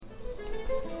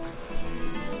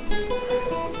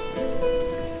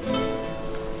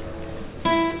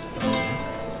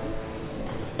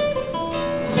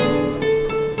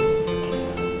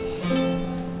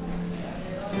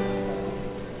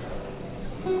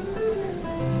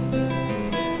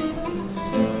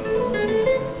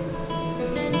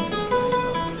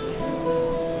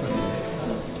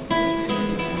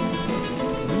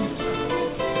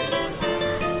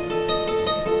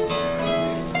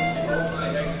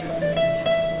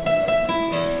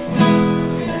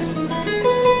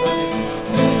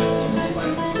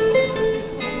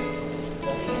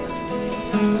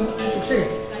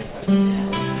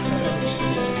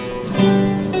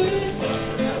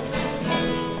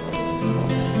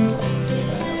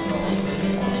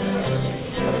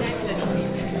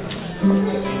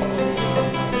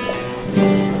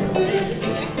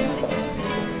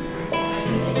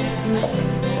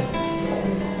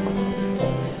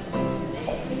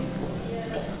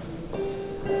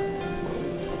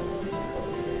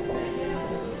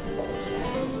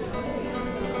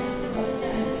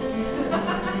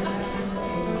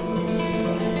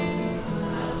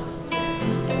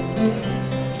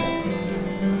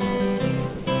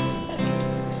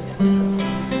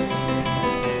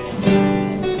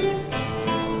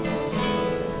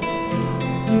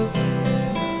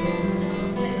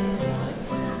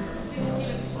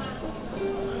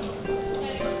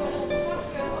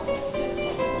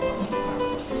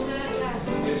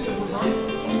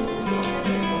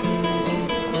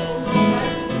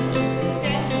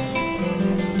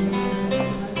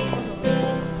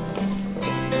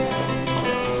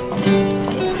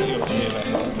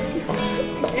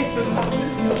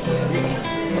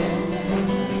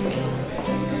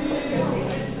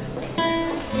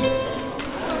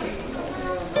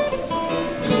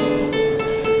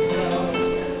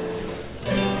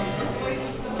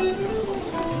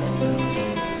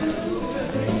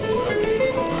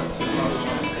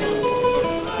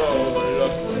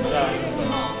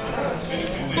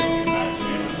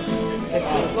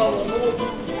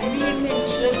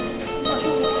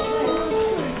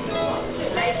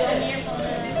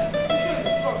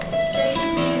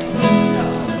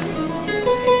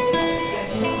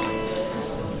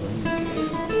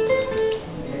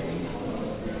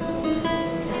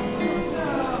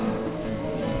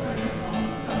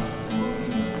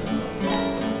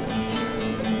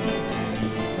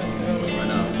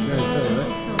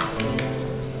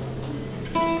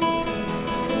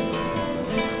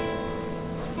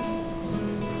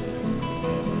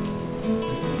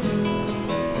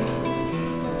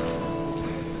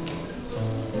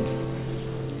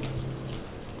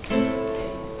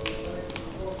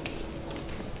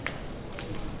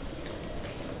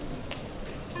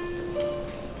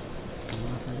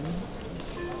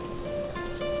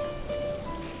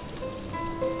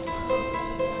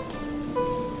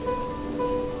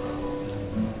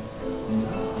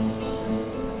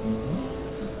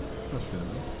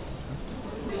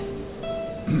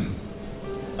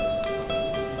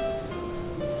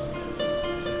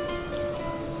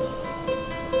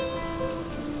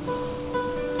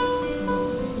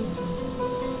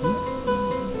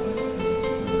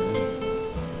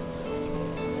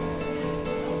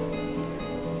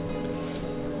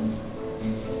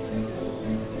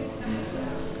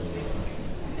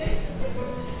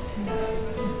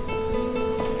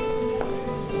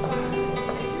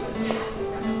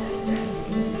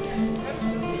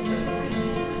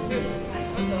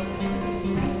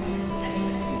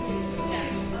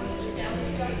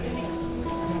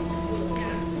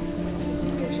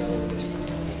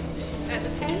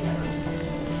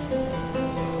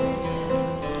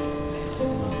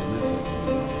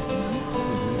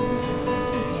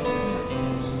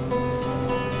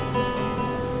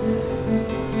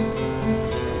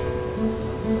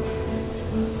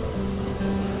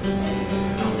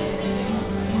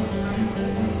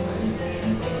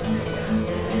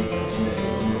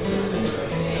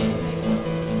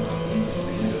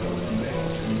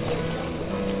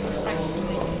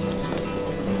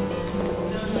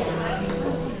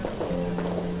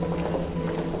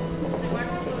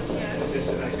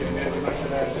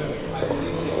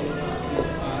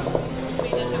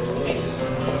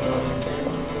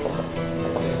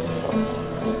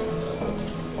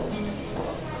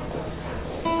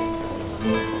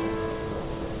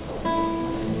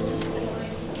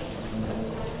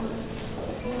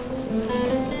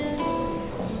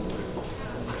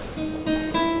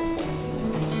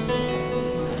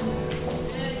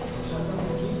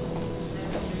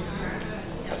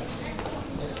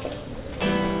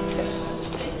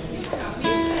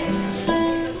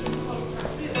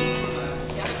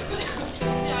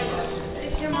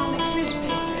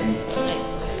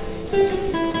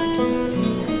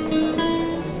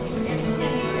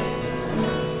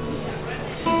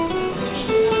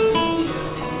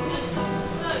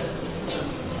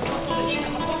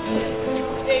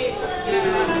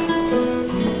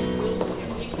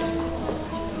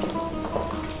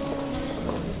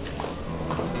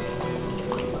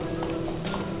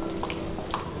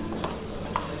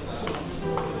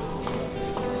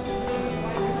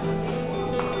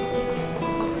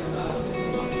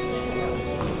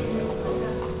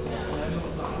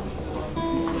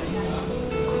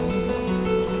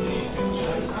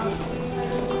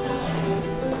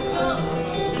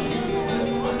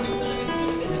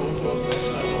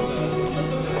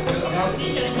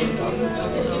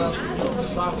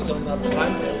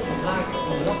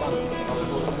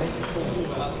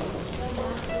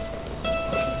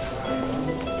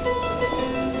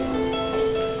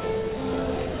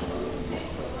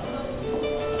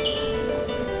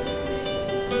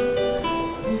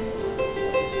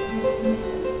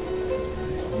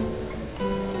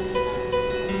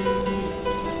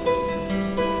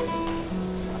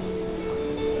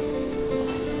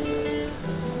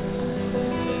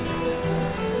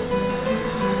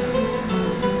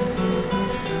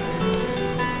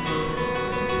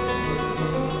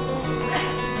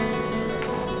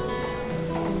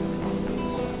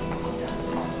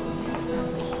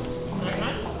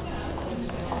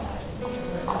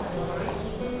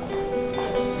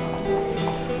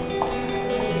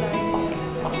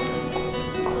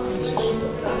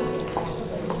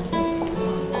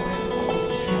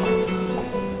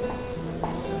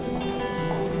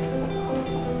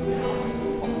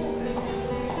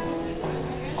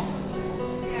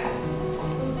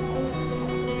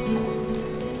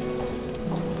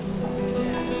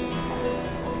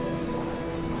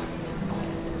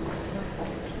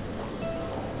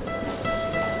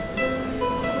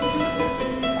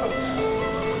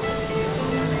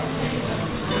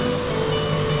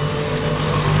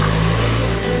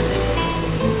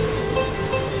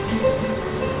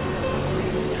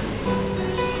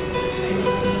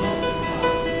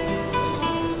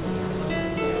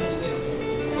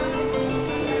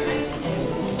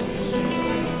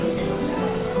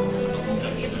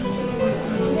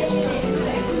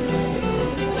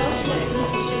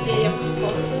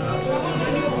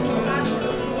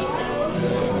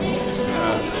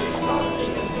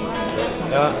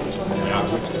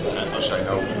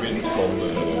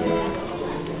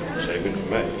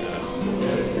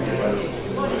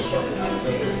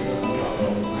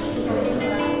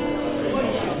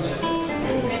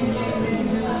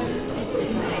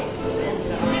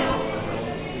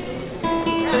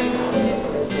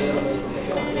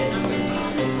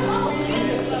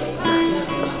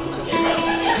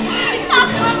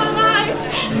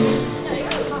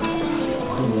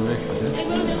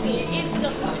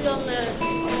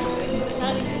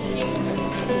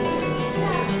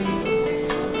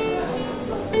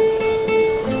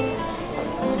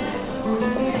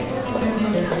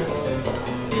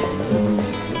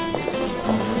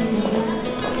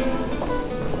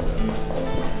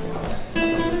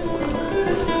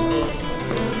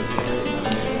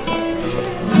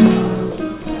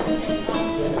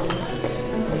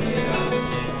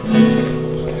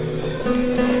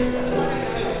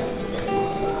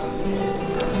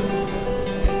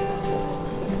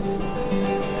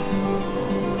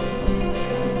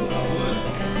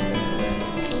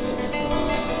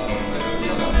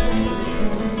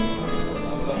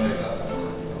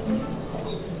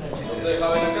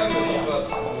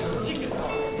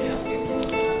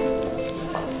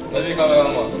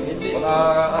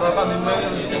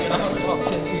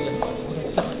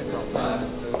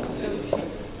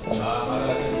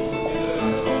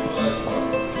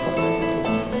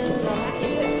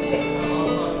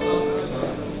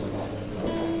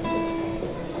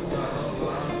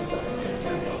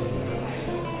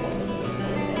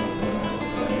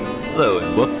Hello,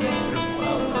 and welcome to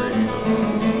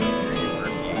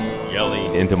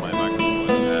yelling into my microphone.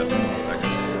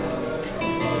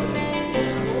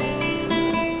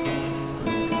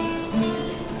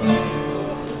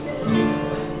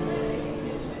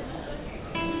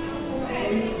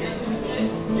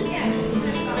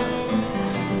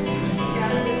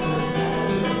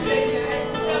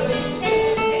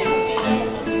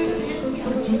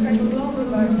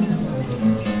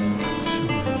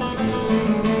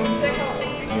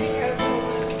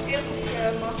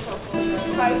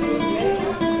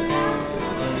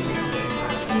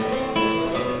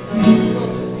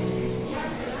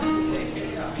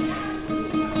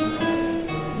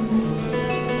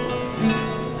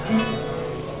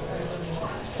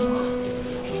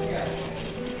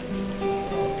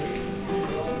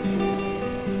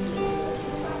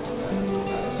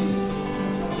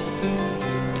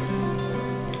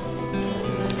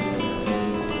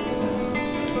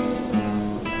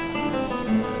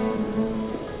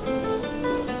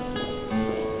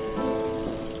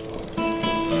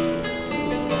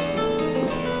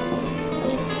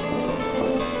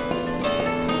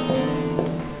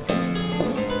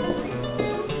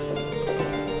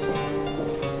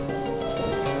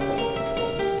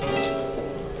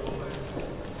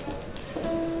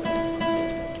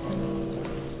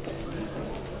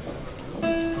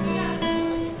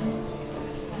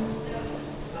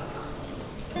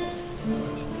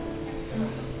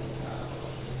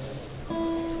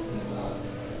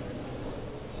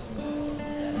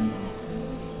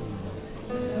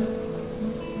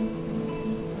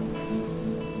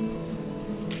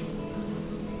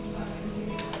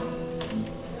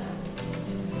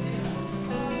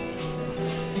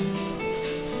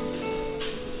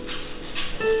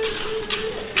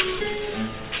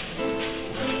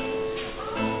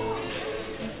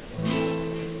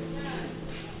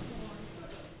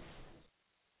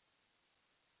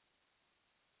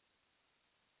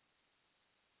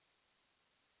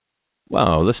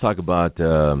 Well, let's talk about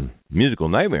musical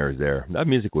nightmares there. That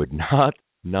music would not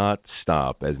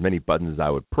stop. As many buttons I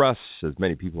would press, as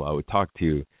many people I would talk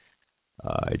to,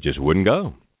 it just wouldn't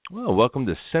go. Well, welcome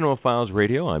to Cinema Files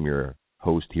Radio. I'm your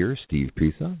host here, Steve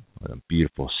Pisa, on a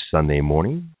beautiful Sunday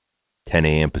morning, 10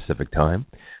 a.m. Pacific time.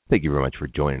 Thank you very much for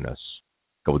joining us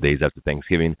a couple of days after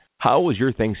Thanksgiving. How was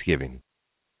your Thanksgiving?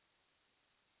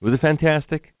 Was it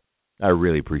fantastic? I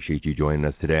really appreciate you joining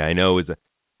us today. I know it was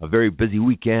a very busy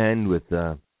weekend with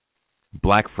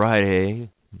Black Friday.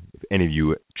 If any of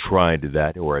you tried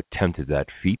that or attempted that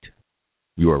feat,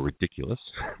 you are ridiculous.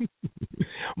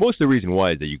 Most of the reason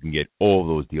why is that you can get all of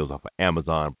those deals off of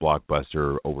Amazon,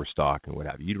 Blockbuster, Overstock, and what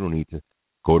have you. You don't need to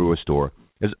go to a store.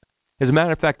 As a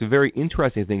matter of fact, a very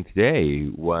interesting thing today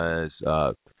was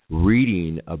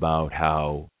reading about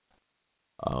how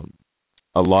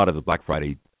a lot of the Black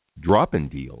Friday drop-in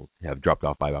deals have dropped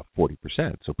off by about 40%.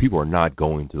 So people are not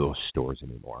going to those stores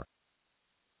anymore.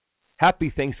 Happy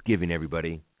Thanksgiving,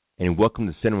 everybody, and welcome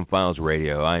to Cinema Files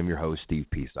Radio. I'm your host, Steve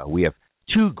Pisa. We have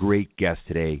two great guests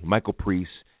today, Michael Preece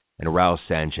and Raul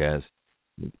Sanchez,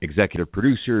 executive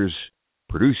producers,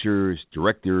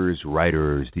 directors,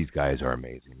 writers. These guys are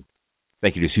amazing.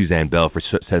 Thank you to Suzanne Bell for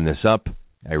setting this up.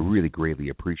 I really greatly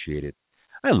appreciate it.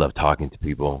 I love talking to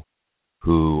people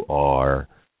who are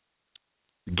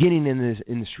beginning in this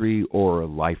industry or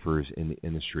lifers in the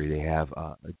industry. They have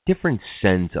a different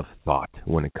sense of thought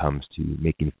when it comes to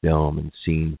making film and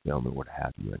seeing film and what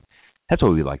have you. And that's why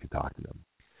we like to talk to them.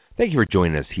 Thank you for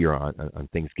joining us here on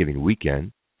Thanksgiving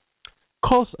weekend.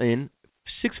 Call us in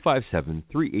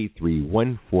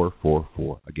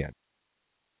 657-383-1444. Again,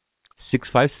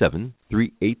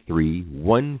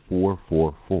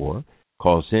 657-383-1444.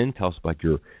 Call us in. Tell us about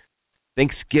your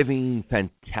Thanksgiving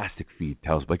fantastic feed.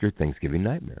 Tell us about your Thanksgiving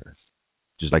nightmares.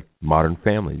 Just like Modern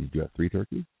Family. Did you have 3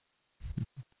 turkeys?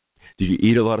 Did you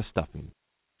eat a lot of stuffing?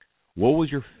 What was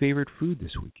your favorite food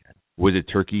this weekend? Was it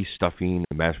turkey, stuffing,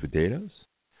 and mashed potatoes?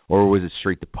 Or was it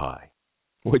straight to pie?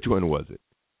 Which one was it?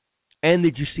 And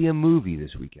did you see a movie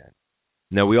this weekend?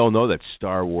 Now, we all know that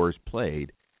Star Wars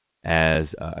played as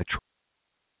a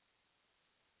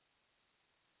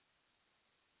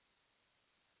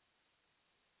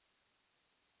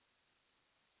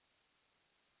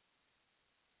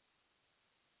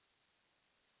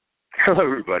Hello,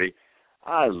 everybody.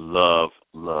 I love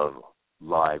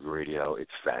live radio.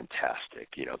 It's fantastic.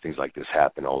 Things like this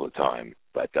happen all the time.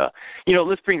 But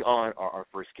let's bring on our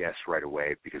first guest right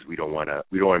away because we don't want to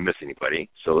miss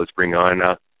anybody. So let's bring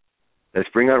on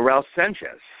Raul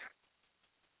Sanchez.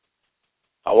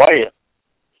 How are you?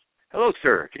 Hello,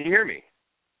 sir. Can you hear me?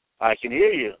 I can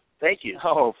hear you. Thank you.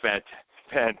 Oh,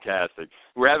 fantastic.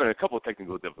 We're having a couple of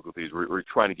technical difficulties. We're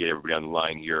trying to get everybody on the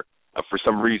line here. For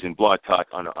some reason, Blog Talk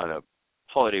on a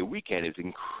holiday weekend is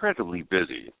incredibly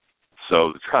busy.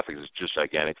 So the traffic is just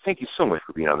gigantic. Thank you so much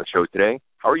for being on the show today.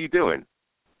 How are you doing?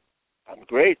 I'm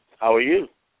great. How are you?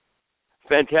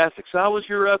 Fantastic. So how was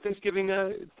your Thanksgiving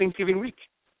week?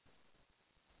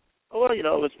 Well, it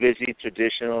was busy,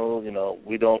 traditional.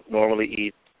 We don't normally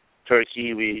eat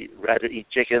turkey. We rather eat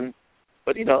chicken.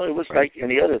 But, it was like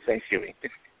any other Thanksgiving.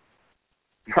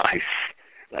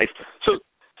 Nice. So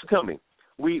tell me,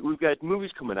 we've got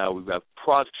movies coming out. We've got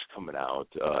projects coming out.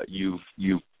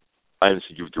 I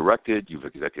understand you've directed, you've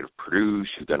executive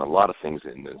produced, you've done a lot of things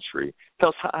in the industry. Tell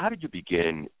us, how did you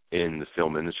begin in the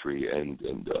film industry, and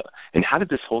how did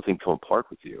this whole thing come apart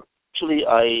with you? Actually,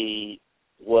 I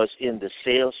was in the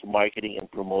sales, marketing, and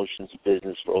promotions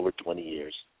business for over 20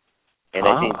 years. And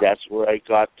I think that's where I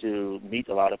got to meet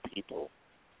a lot of people.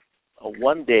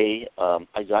 One day,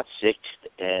 I got sick,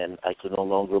 and I could no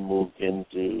longer move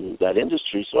into that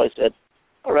industry. So I said,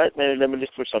 all right, maybe let me look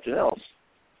for something else.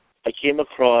 I came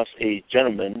across a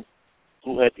gentleman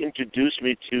who had introduced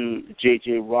me to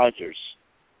J.J. Rogers,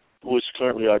 who is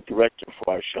currently our director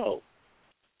for our show.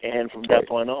 And from that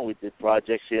point on, we did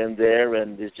projects here and there,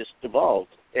 and it just evolved.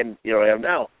 And here I am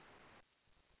now.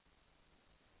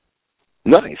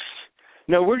 Nice.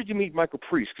 Now, where did you meet Michael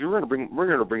Preece? Because we're going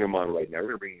to bring him on right now. We're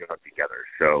going to bring you on together.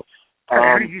 So,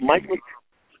 how did you Michael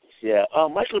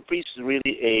Preece is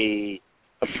really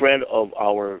a friend of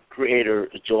our creator,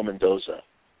 Joe Mendoza.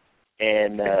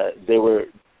 And they were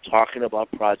talking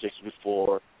about projects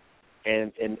before,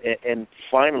 and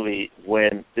finally,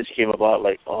 when this came about,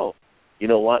 like, oh, you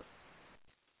know what?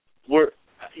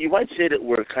 You might say that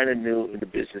we're kind of new in the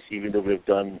business, even though we've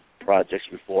done projects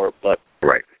before, but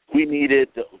we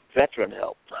needed veteran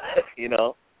help,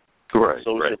 Right.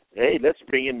 So we said, hey, let's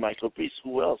bring in Michael Preece.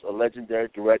 Who else? A legendary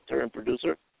director and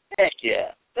producer? Heck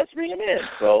yeah, let's bring him in.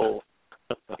 So,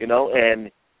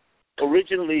 and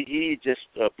originally he just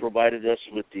provided us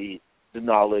with the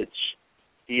knowledge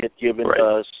He had given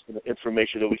us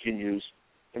information that we can use.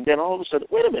 And then all of a sudden,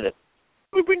 wait a minute,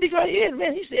 we bring the guy in,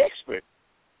 man, he's the expert.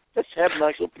 Let's have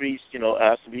Michael Preece,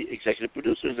 asked to be executive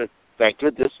producer. And thank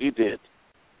goodness he did.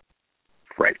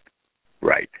 Right.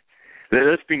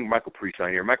 Let's bring Michael Preece on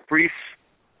here. Michael Preece?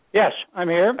 Yes, I'm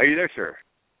here. Are you there, sir?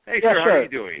 Hey, yes, sir, how are you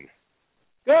doing?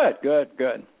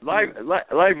 Good.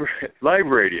 Live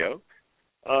radio.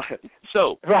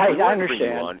 Right, I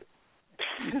understand.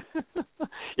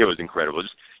 It was incredible.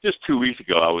 Just 2 weeks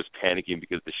ago, I was panicking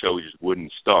because the show just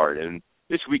wouldn't start, and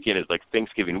this weekend is like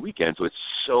Thanksgiving weekend, so it's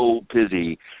so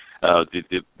busy.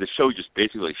 The show just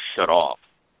basically shut off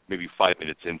maybe 5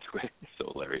 minutes into it. It's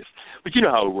so hilarious. But you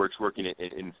know how it works working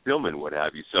in film and what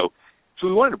have you. So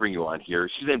we wanted to bring you on here.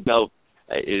 Suzanne Bell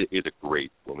is a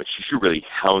great woman. She really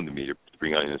hounded me to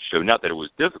bring on the show. Not that it was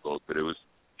difficult, but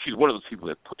she's one of those people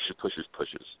that pushes.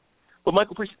 But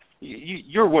Michael Preece,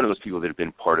 you're one of those people that have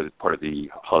been part of the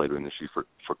Hollywood industry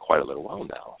for quite a little while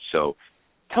now. So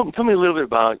tell me a little bit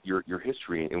about your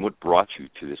history and what brought you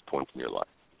to this point in your life.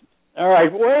 All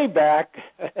right, way back,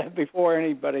 before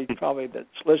anybody probably that's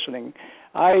listening,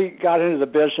 I got into the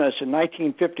business in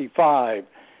 1955.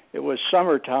 It was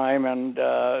summertime, and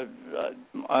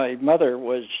my mother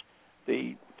was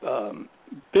the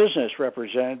business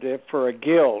representative for a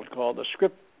guild called the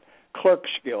Script Clerks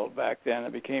Guild back then.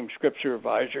 It became script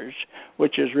supervisors,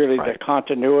 which is really the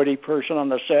continuity person on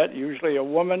the set, usually a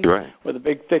woman with a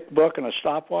big thick book and a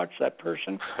stopwatch, that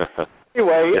person.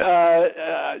 Anyway,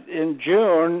 in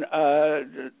June,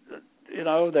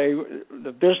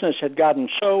 the business had gotten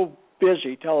so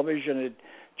busy, television had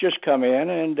just come in,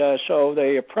 and so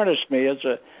they apprenticed me as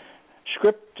a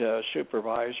script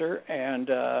supervisor, and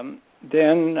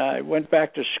then I went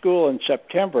back to school in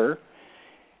September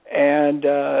and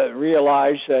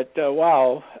realized that,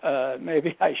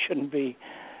 maybe I shouldn't be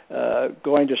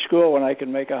going to school when I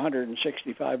can make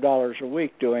 $165 a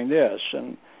week doing this.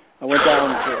 And I went down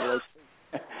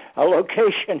to a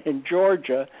location in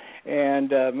Georgia and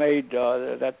made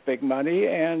that big money.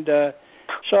 And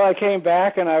so I came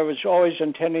back, and I was always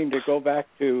intending to go back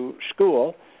to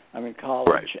school. I'm in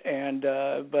college. And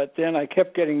but then I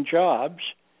kept getting jobs.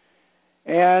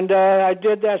 And I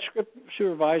did that script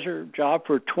supervisor job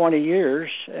for 20 years,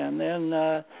 and then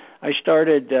I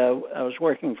started, I was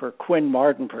working for Quinn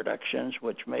Martin Productions,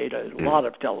 which made a lot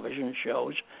of television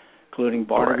shows, including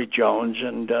Barnaby Jones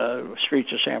and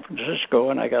Streets of San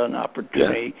Francisco, and I got an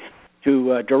opportunity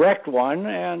to direct one,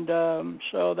 and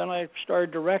so then I started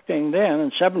directing then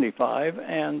in 75,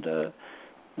 and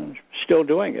I'm still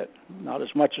doing it, not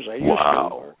as much as I used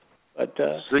to. But,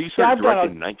 so you started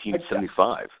directing in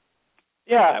 1975.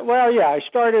 I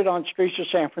started on Streets of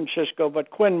San Francisco,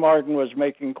 but Quinn Martin was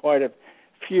making quite a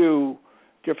few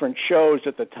different shows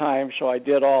at the time, so I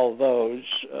did all those,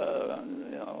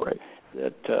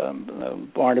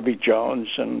 Barnaby Jones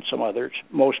and some others,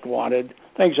 Most Wanted,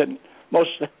 things that most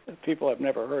people have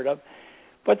never heard of.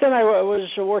 But then I was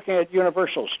working at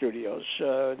Universal Studios.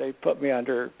 They put me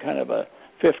under kind of a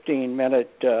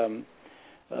 15-minute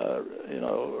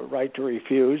right to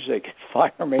refuse. They could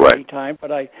fire me anytime,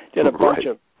 but I did a bunch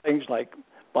of things like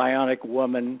Bionic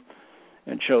Woman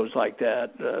and shows like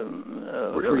that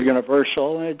for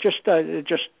Universal, and it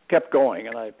just kept going.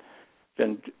 And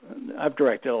I've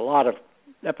directed a lot of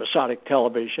episodic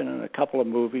television and a couple of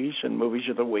movies and movies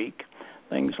of the week,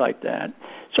 things like that.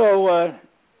 So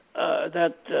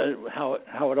that's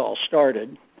how it all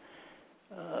started.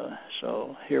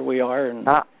 So here we are in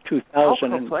 2000. How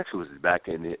complex was it back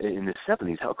in the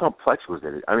 70s? How complex was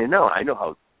it? I mean, no, I know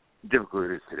how difficult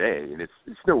it is today, and it's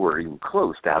nowhere even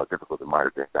close to how difficult it might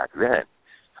have been back then.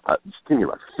 Just thinking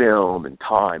about film and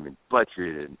time and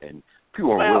budget, and people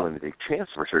weren't willing to take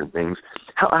chances for certain things.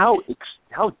 How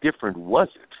different was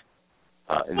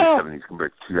it in the 70s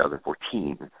compared to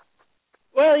 2014?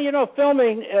 Well,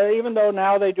 filming, even though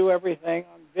now they do everything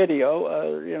on video,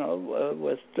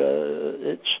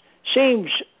 it seems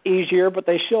easier, but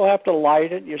they still have to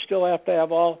light it. You still have to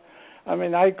have all. I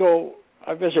mean, I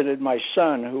visited my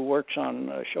son who works on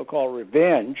a show called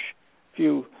Revenge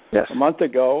a month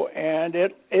ago, and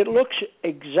it looks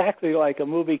exactly like a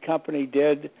movie company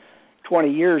did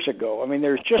 20 years ago. I mean,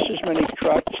 there's just as many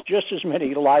trucks, just as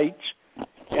many lights,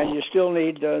 and you still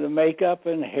need the makeup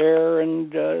and hair,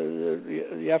 and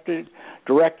you have to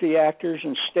direct the actors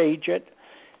and stage it.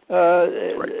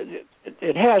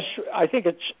 It has. I think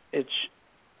it's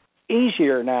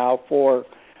easier now for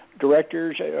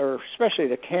directors, or especially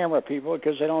the camera people,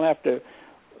 because they don't have to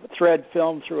thread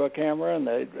film through a camera and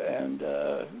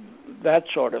that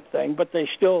sort of thing. But they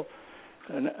still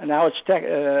now it's tech,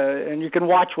 and you can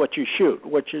watch what you shoot,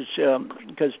 which is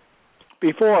because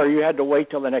before you had to wait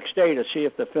till the next day to see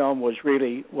if the film was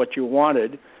really what you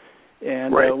wanted.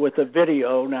 And with the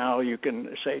video now, you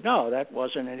can say no, that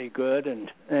wasn't any good,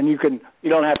 and you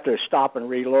don't have to stop and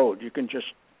reload. You can just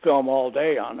film all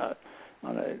day on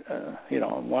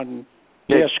one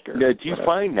disc. Do you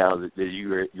find now that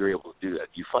you're able to do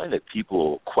that? Do you find that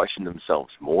people question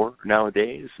themselves more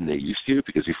nowadays than they used to?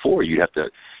 Because before you'd have to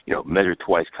measure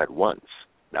twice, cut once.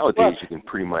 Nowadays you can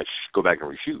pretty much go back and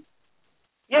reshoot.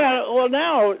 Yeah, well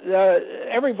now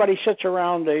everybody sits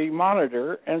around a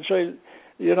monitor, and so.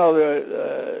 You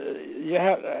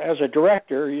have, as a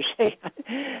director, you say,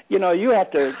 you have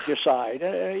to decide.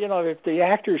 If the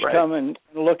actors come and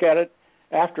look at it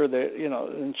after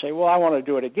and say, well, I want to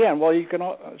do it again. Well, you can.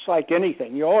 It's like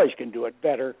anything. You always can do it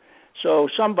better. So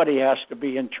somebody has to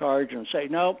be in charge and say,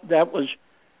 no, that was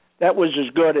as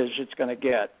good as it's going to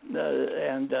get.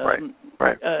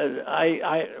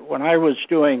 I when I was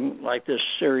doing like this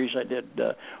series, I did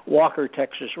Walker,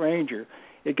 Texas Ranger.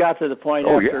 It got to the point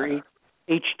after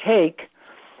each take,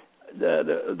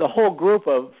 the whole group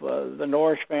of the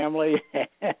Norris family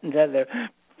and the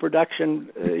production,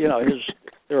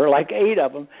 there were like 8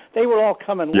 of them. They would all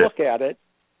come and look at it,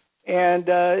 and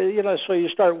so you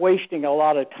start wasting a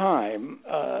lot of time.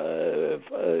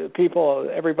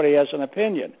 Everybody has an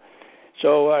opinion.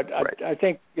 So I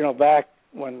think back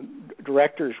when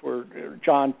directors were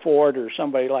John Ford or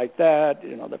somebody like that,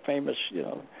 the famous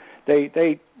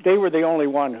They were the only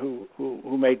one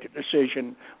who made the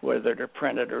decision whether to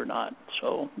print it or not.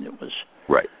 So it was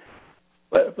right.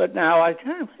 But now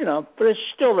but it's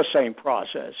still the same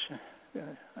process.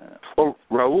 Well,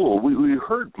 Raul, we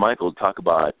heard Michael talk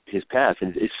about his past,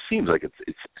 and it seems like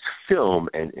it's film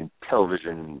and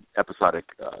television episodic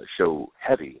show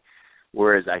heavy,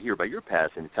 whereas I hear about your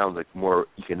past, and it sounds like more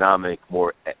economic,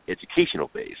 more educational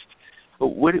based. But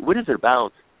what is it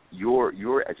about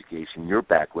your education, your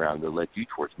background that led you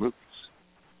towards movies?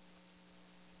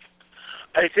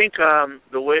 I think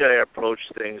the way I approach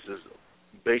things is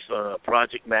based on a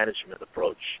project management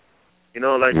approach.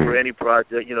 For any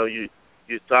project,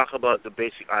 you talk about the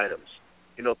basic items.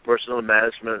 Personal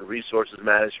management, resources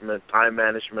management, time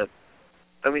management.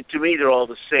 I mean, to me, they're all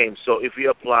the same. So if we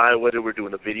apply, whether we're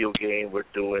doing a video game, we're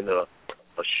doing a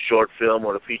short film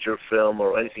or a feature film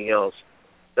or anything else,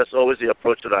 that's always the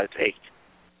approach that I take.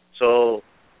 So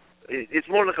it's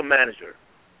more like a manager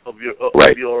of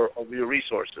your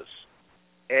resources.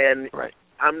 And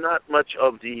I'm not much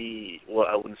of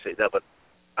I wouldn't say that, but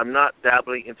I'm not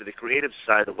dabbling into the creative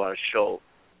side of our show.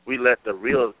 We let the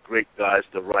real great guys,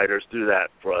 the writers, do that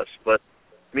for us. But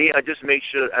me, I just make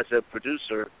sure as a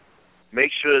producer,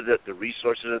 make sure that the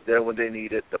resources are there when they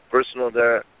need it, the personnel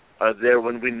there are there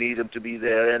when we need them to be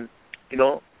there, and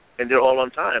and they're all on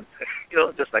time,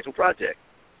 just like a project.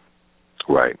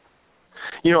 Right.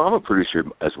 I'm a producer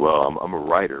as well. I'm a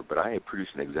writer, but I produce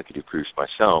and executive produce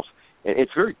myself, and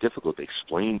it's very difficult to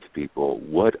explain to people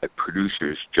what a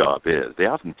producer's job is. They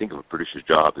often think of a producer's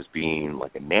job as being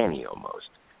like a nanny almost.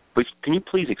 But can you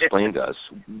please explain to us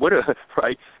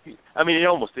right? I mean, it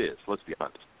almost is. Let's be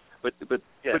honest. But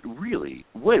really,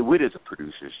 what is a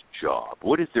producer's job?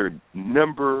 What is their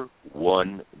number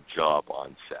one job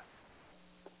on set,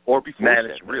 or before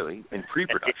management. Set, really, in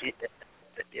pre-production?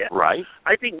 Yeah. Right.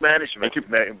 I think management is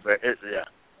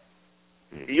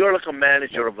You're like a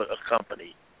manager of a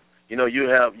company. You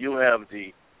have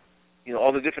the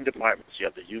all the different departments. You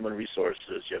have the human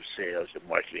resources, you have sales, you have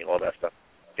marketing, all that stuff.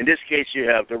 In this case, you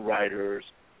have the writers.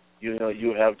 You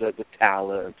have the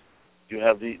talent. You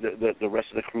have the rest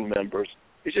of the crew members.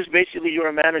 It's just basically you're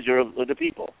a manager of the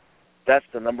people. That's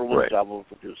the number one job of a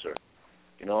producer.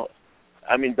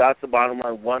 I mean, that's the bottom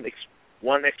line. One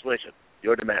explanation: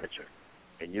 you're the manager,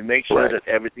 and you make sure that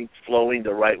everything's flowing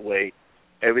the right way,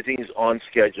 everything is on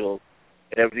schedule,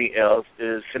 and everything else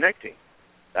is connecting.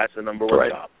 That's the number one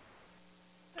job.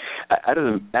 Out of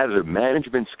the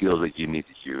management skills that you need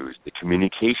to use, the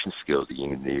communication skills that you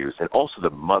need to use, and also the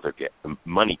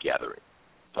money gathering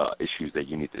issues that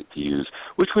you need to use,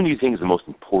 which one do you think is the most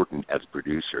important as a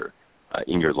producer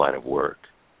in your line of work?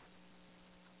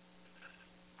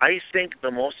 I think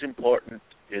the most important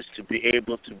is to be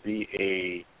able to be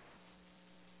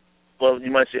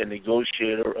you might say a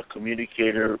negotiator, a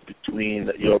communicator between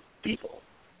your people.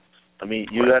 I mean,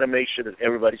 you got to make sure that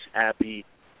everybody's happy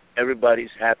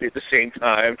at the same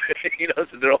time,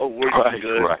 so they're all working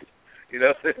good. Right.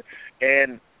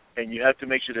 And you have to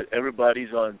make sure that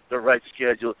everybody's on the right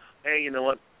schedule. Hey, you know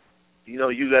what?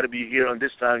 You got to be here on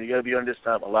this time. You got to be on this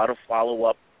time. A lot of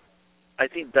follow-up. I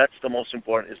think that's the most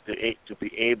important, is to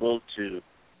be able to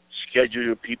schedule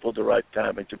your people the right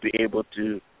time and to be able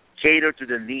to cater to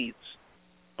the needs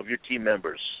of your team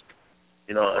members.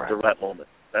 at the right moment.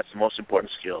 That's the most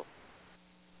important skill.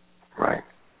 Right.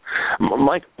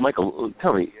 Michael,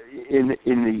 tell me, in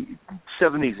the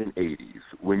 70s and 80s,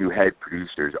 when you had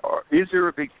producers, is there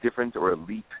a big difference or a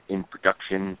leap in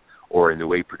production or in the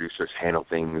way producers handle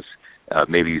things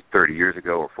maybe 30 years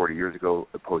ago or 40 years ago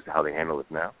opposed to how they handle it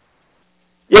now?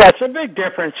 Yeah, it's a big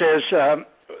difference.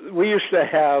 We used to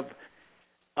have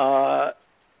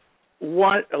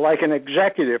one, like an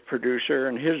executive producer,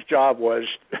 and his job was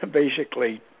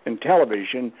basically in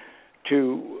television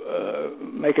to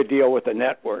make a deal with the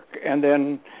network and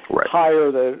then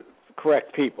hire the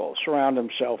correct people, surround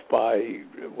himself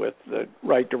with the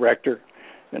right director,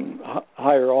 and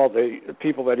hire all the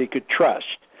people that he could trust.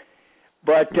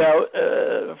 But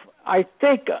I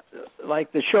think,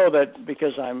 like the show that,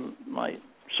 because my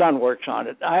son works on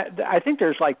it, I think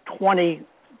there's like 20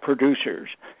 producers,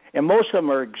 and most of them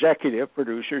are executive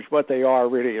producers. What they are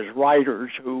really is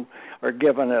writers who are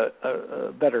given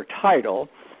a better title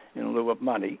in lieu of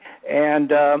money.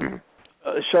 And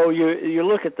so you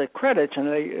look at the credits, and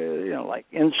they, like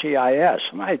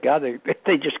NCIS, my God,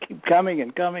 they just keep coming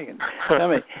and coming and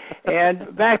coming.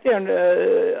 And back then,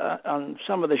 on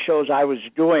some of the shows I was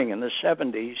doing in the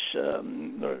 70s,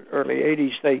 the early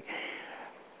 80s,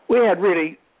 we had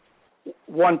really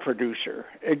one producer,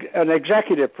 an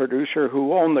executive producer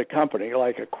who owned the company,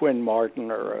 like a Quinn Martin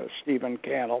or a Stephen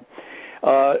Cannell.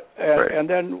 And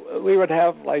then we would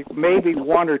have like maybe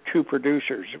one or two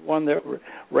producers, one that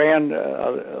ran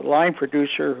a line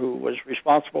producer who was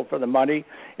responsible for the money,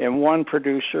 and one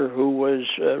producer who was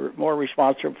more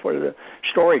responsible for the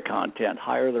story content,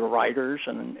 hire the writers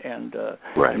and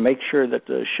make sure that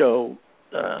the show,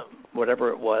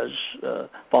 whatever it was,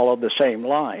 followed the same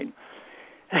line.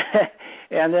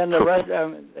 And then the rest,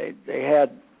 they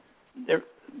had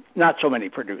not so many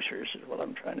producers, is what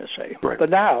I'm trying to say. Right. But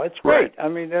now it's great. Right. I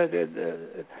mean,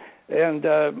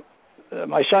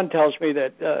 my son tells me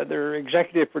that they're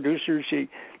executive producers.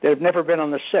 They've never been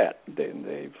on the set. When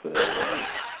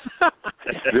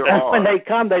they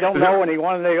come, they don't know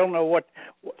anyone. They don't know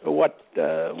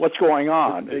what's going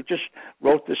on. They just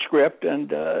wrote the script, and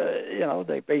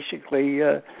they basically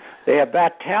they have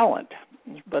that talent,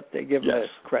 but they give them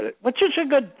credit, which is a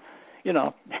good,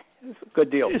 good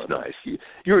deal. It's nice.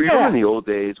 You remember in the old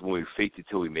days when we faked it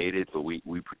till we made it, but we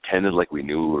pretended like we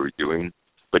knew what we were doing.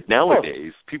 But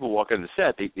nowadays, people walk on the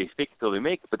set, they fake it till they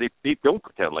make it, but they don't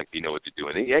pretend like they know what they're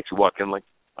doing. They actually walk in like,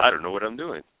 I don't know what I'm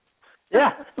doing.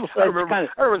 Yeah. I remember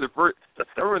the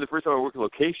first time I worked in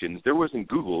locations, there wasn't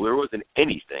Google, there wasn't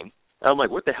anything. And I'm like,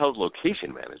 what the hell is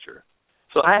location manager?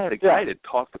 So I had a guy to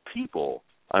talk to people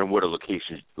on what a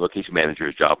location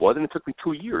manager's job was, and it took me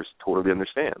 2 years to totally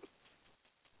understand.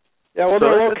 Yeah, well, the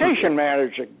location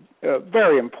manager, a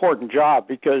very important job,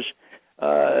 because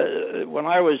when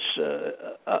I was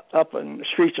up in the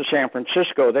streets of San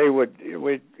Francisco, they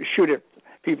would shoot at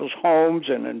people's homes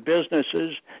and in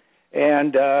businesses,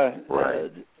 and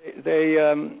they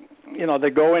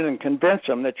go in and convince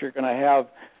them that you're going to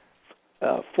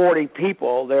have 40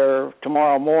 people there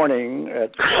tomorrow morning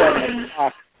at 7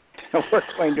 o'clock. We're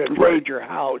going to invade your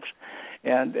house.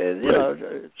 And,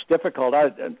 it's difficult.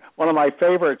 One of my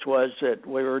favorites was that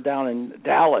we were down in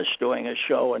Dallas doing a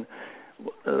show, and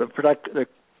the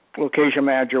location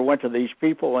manager went to these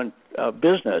people in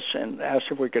business and asked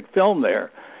if we could film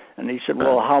there. And he said,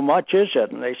 well, how much is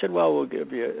it? And they said, well, we'll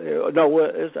give you,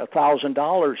 it's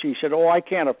 $1,000. He said, I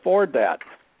can't afford that.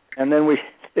 And then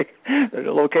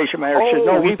the location manager said,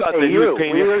 no, we pay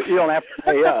you. You don't have to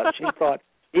pay us. He thought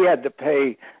he had to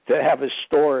pay to have his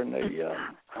store in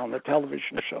on the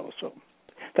television show. So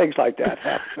things like that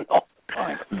happen all the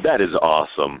time. That is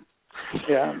awesome.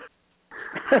 Yeah.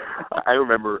 I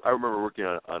remember working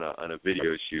on a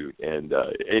video shoot, and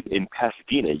in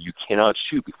Pasadena, you cannot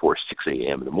shoot before 6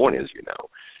 a.m. in the morning, as you know.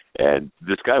 And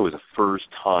this guy was a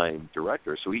first-time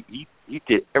director, so he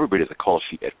did everybody has a call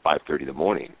sheet at 5:30 in the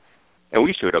morning, and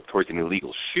we showed up towards an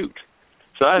illegal shoot.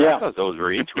 So I thought that was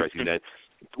very interesting. That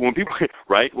when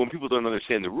people don't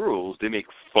understand the rules, they make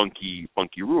funky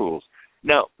rules.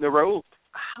 Now, Raul,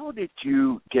 how did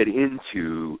you get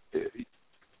into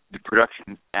the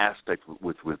production aspect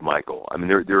with Michael? I mean,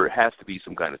 there has to be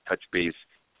some kind of touch-base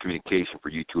communication for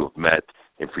you to have met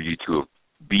and for you to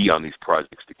be on these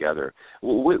projects together.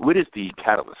 What is the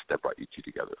catalyst that brought you two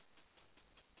together?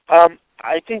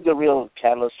 I think the real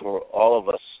catalyst for all of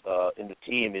us in the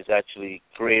team is actually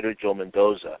creator Joe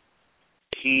Mendoza.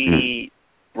 He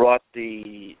brought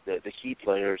the key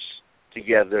players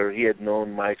together. He had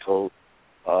known Michael,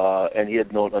 and he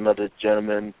had known another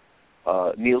gentleman,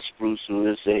 Neil Spruce,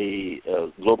 who is a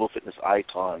global fitness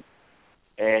icon.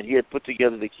 And he had put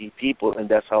together the key people, and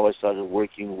that's how I started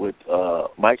working with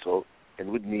Michael and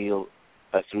with Neil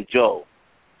through Joe.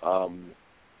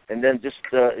 And then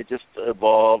it just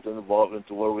evolved and evolved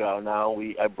into where we are now.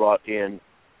 I brought in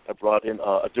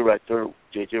a director,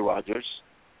 J.J. Rogers,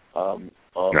 from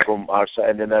our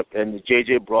side, and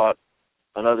J.J. brought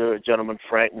another gentleman,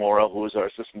 Frank Mora, who is our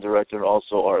assistant director and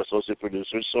also our associate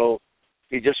producer. So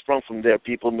it just sprung from there,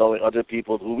 people knowing other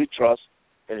people who we trust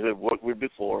and who have worked with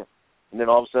before, and then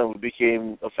all of a sudden we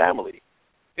became a family.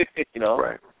 You know?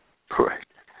 Right.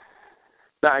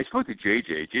 Now, I spoke to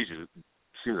JJ. JJ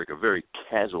seems like a very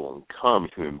casual and calm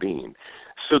human being.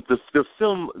 So the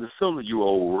film that you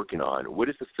all were working on, what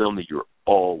is the film that you're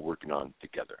all working on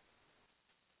together?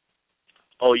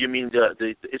 Oh, you mean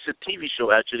it's a TV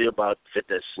show actually about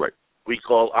fitness. Right. We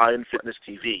call Iron Fitness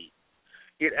TV.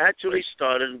 It actually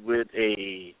started with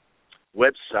a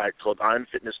website called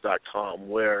ironfitness.com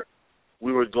where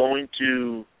we were going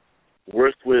to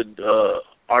work with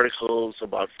articles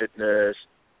about fitness,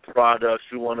 products.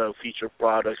 We want to feature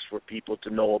products for people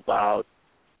to know about,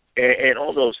 and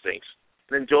all those things.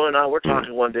 And then Joe and I were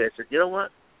talking one day and said, you know what?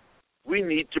 We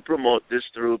need to promote this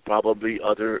through probably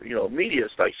other, medias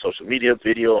like social media,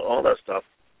 video, all that stuff.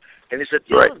 And he said,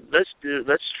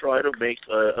 let's try to make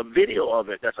a video of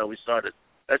it. That's how we started.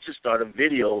 Let's just start a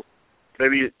video,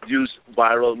 maybe use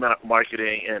viral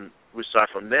marketing, and we start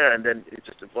from there. And then it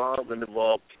just evolved and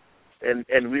evolved.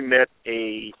 And we met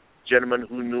a gentleman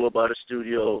who knew about a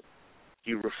studio.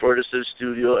 He referred us to the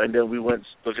studio, and then we went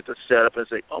look at the setup and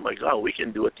say, oh my God, we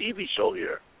can do a TV show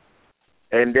here.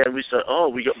 And then we said,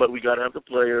 but we got to have the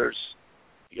players.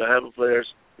 We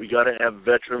got to have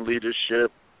veteran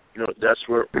leadership. That's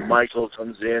where Michael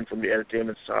comes in from the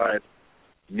entertainment side.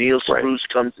 Neil Spruce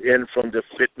comes in from the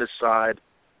fitness side.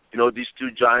 These two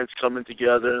giants coming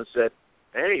together and said,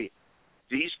 hey,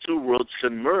 these two worlds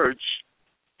can merge,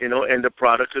 and the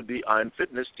product could be Iron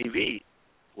Fitness TV,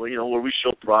 where we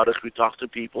show products, we talk to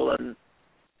people, and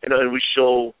we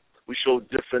show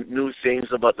different new things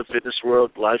about the fitness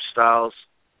world, lifestyles,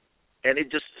 and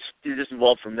it just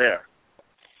evolved from there.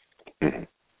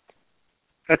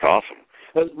 That's awesome.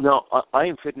 Now,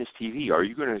 Iron Fitness TV, are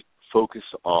you going to focus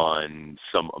on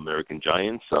some American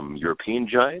giants, some European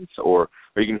giants, or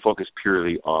are you going to focus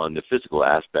purely on the physical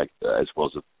aspect as well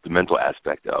as the mental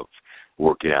aspect of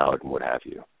working out and what have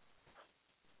you?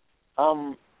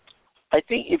 I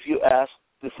think if you ask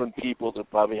different people, they'll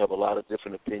probably have a lot of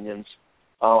different opinions.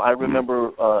 I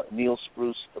remember Neil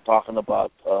Spruce talking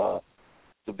about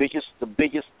the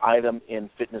biggest item in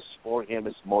fitness for him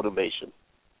is motivation,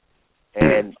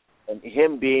 and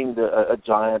him being a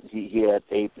giant, he had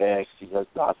Apex, he has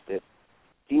DotFit.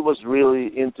 He was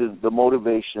really into the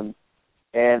motivation,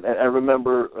 and I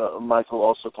remember Michael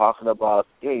also talking about,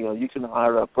 you can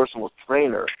hire a personal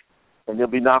trainer, and they'll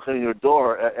be knocking on your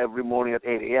door every morning at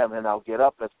 8 a.m., and I'll get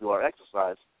up, let's do our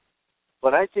exercise.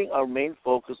 But I think our main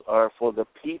focus are for the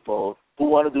people who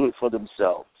want to do it for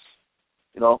themselves.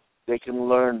 They can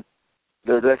learn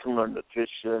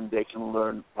nutrition, they can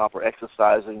learn proper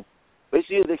exercising.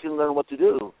 Basically, they can learn what to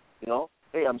do.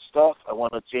 Hey, I'm stuck, I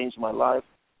want to change my life,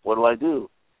 what do I do?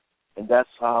 And that's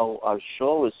how our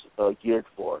show is geared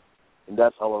for, and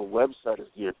that's how our website is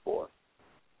geared for.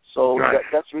 So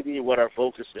that's really what our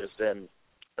focus is. And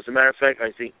as a matter of fact,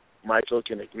 I think Michael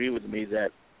can agree with me that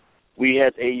we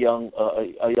had a young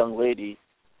lady,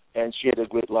 and she had a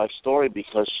great life story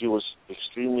because she was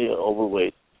extremely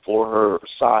overweight for her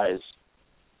size.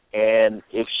 And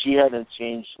if she hadn't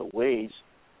changed her ways,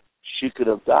 she could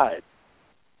have died.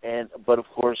 But of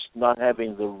course, not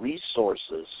having the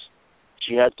resources,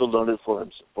 she had to learn it for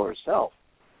herself.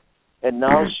 And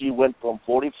now she went from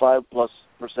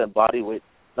 45+% body weight.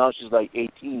 Now she's like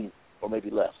 18 or maybe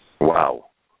less. Wow.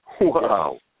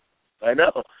 I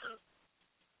know.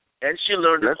 And she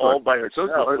learned it all by herself.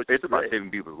 So it's about saving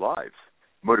people's lives.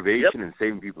 Motivation and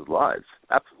saving people's lives.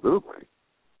 Absolutely.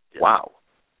 Yep. Wow.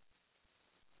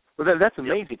 Well, that's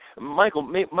amazing.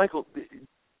 Yep. Michael,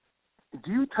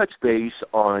 do you touch base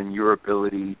on your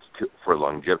ability for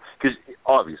longevity? Because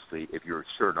obviously, if you're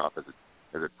starting off as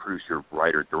a producer,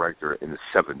 writer, director in the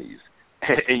 70s,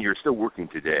 and you're still working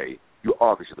today, you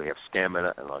obviously have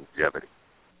stamina and longevity.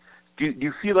 Do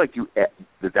you feel like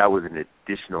that was an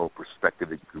additional perspective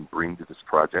that you can bring to this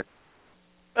project?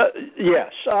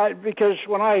 Yes, because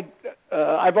when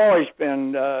I've always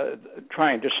been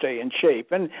trying to stay in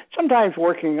shape, and sometimes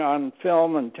working on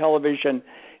film and television,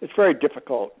 it's very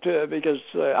difficult because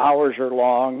hours are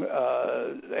long,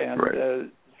 and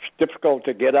it's difficult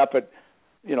to get up at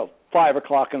 5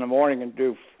 o'clock in the morning and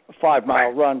do a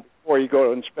 5-mile run before you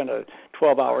go and spend a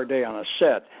 12-hour day on a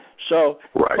set. So,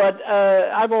 but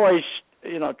I've always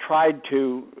tried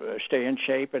to stay in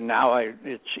shape, and now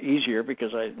it's easier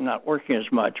because I'm not working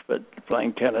as much, but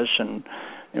playing tennis and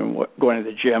going to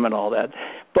the gym and all that.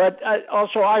 But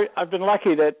I've been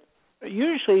lucky that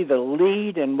usually the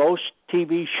lead in most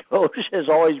TV shows has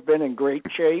always been in great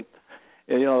shape.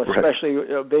 Especially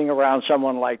being around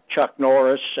someone like Chuck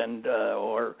Norris I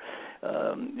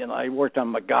worked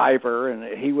on MacGyver, and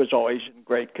he was always in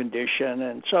great condition,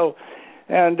 and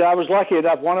I was lucky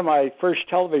enough. One of my first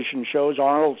television shows,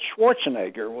 Arnold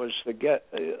Schwarzenegger was the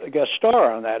guest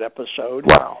star on that episode.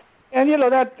 Wow! And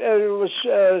that was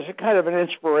kind of an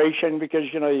inspiration because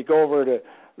you go over to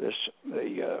the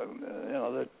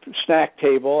snack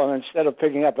table, and instead of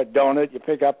picking up a donut, you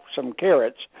pick up some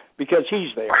carrots because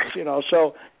he's there.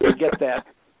 So you get that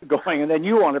going, and then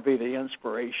you want to be the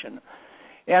inspiration.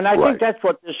 And I think that's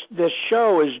what this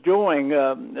show is doing.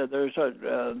 There's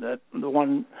the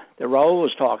one that Raul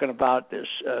was talking about. This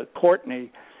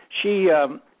Courtney, she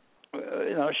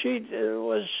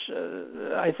was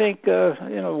I think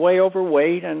way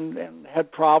overweight and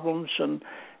had problems, and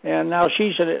now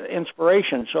she's an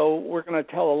inspiration. So we're going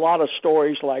to tell a lot of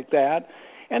stories like that,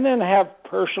 and then have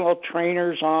personal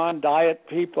trainers on, diet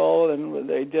people, and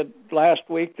they did last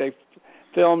week. They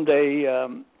filmed a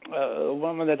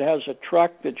woman that has a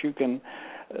truck that you can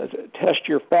test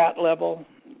your fat level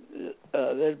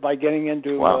by getting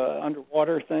into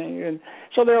underwater thing, and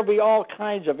so there'll be all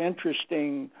kinds of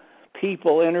interesting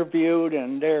people interviewed,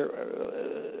 and their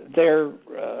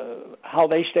how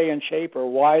they stay in shape or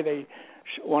why they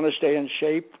want to stay in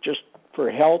shape, just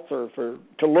for health or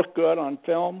to look good on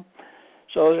film.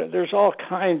 So there's all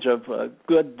kinds of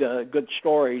good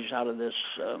stories out of this.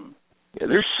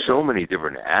 There's so many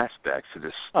different aspects to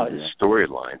this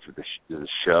storylines with the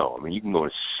show. I mean, you can go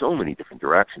in so many different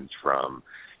directions, from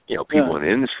people in the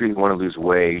industry who want to lose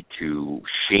weight to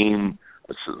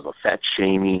sort of fat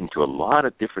shaming to a lot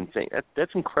of different things.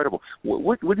 That's incredible.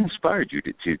 What inspired you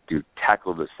to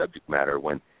tackle the subject matter,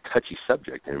 when touchy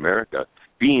subject in America,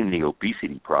 being the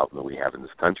obesity problem that we have in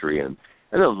this country and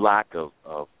the lack of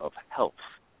health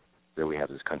that we have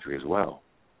in this country as well?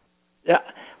 Yeah,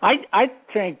 I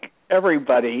think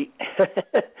everybody,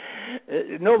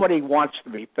 nobody wants to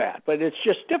be fat, but it's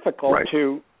just difficult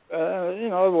to,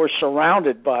 we're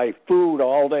surrounded by food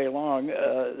all day long,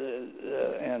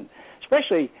 and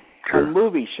especially on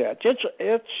movie sets. It's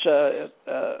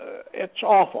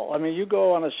awful. I mean, you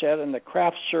go on a set and the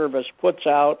craft service puts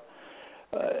out,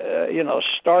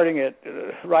 starting it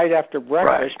right after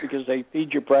breakfast, because they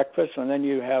feed you breakfast, and then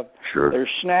you have their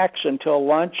snacks until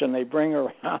lunch, and they bring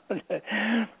around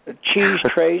cheese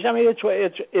trays. I mean,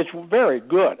 it's very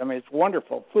good. I mean, it's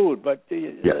wonderful food, but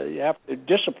you have to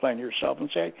discipline yourself and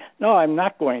say, no, I'm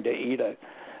not going to eat a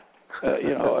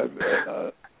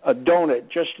donut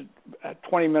just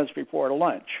 20 minutes before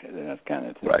lunch, that kind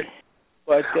of thing. Right.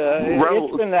 But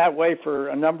it's been that way for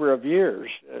a number of years,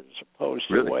 as opposed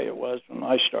to the way it was when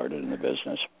I started in the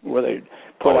business, where they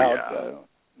put out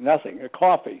nothing,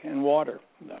 coffee and water.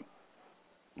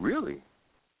 Really?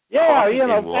 Yeah, coffee and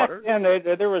back water? then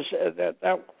there was that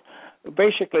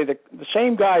basically the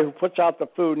same guy who puts out the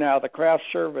food now, the craft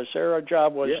service, their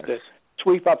job was to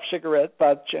sweep up cigarette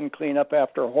butts and clean up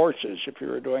after horses if you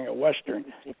were doing a Western.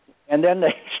 And then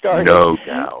they started, no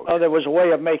doubt. There was a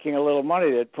way of making a little money.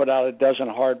 They'd put out a dozen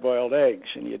hard-boiled eggs,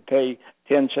 and you'd pay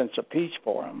 10 cents a piece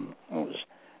for them.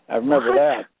 I remember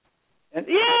that. And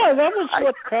that was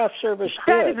what craft service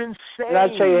did. That is insane. And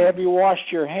I'd say, have you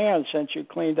washed your hands since you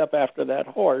cleaned up after that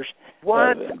horse?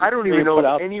 What? I don't even know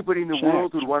of anybody in the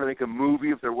world who'd want to make a movie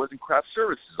if there wasn't craft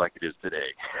services like it is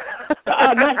today.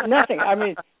 Nothing. I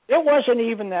mean, it wasn't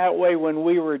even that way when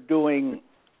we were doing,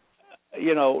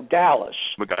 Dallas.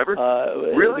 MacGyver?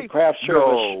 Really? The craft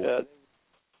service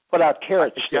put out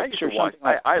carrot sticks or something.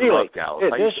 I love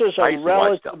Dallas. This is a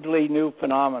relatively new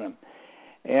phenomenon.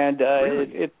 And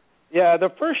the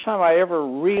first time I ever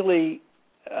really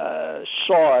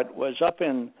saw it was up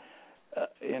in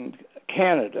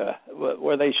Canada,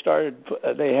 where they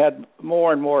had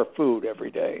more and more food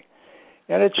every day.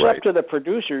 And it's up to the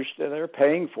producers; they're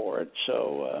paying for it.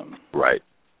 So My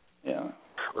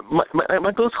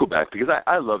goals go back because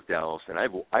I love Dallas, and I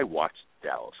watched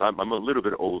Dallas. I'm a little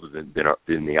bit older than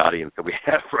the audience that we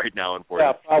have right now.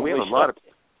 Unfortunately, we have a lot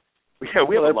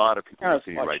of people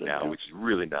listening right now, which is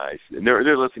really nice, and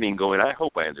they're listening and going, I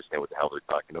hope I understand what the hell they're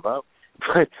talking about.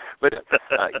 But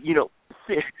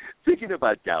thinking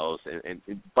about Dallas, and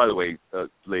by the way,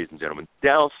 ladies and gentlemen,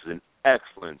 Dallas is an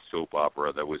excellent soap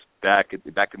opera that was back in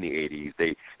the 80s.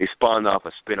 They spawned off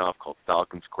a spin-off called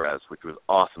Falcon's Crest, which was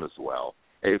awesome as well.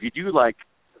 And if you do like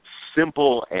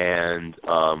simple and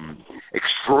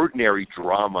extraordinary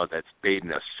drama that's made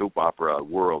in a soap opera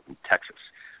world in Texas.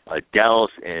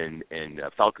 Dallas and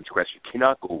Falcons Crest, you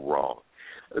cannot go wrong.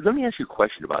 Let me ask you a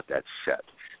question about that set.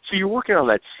 So you're working on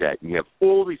that set, and you have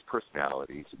all these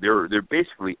personalities. They're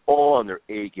basically all on their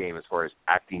A game as far as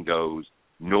acting goes,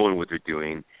 knowing what they're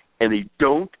doing, and they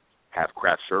don't have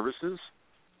craft services.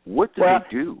 What do they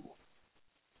do?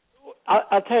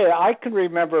 I'll tell you, I can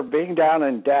remember being down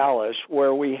in Dallas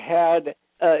where we had,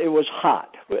 it was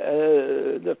hot.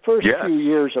 The first few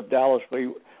years of Dallas,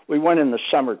 we went in the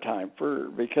summertime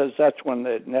because that's when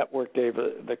the network gave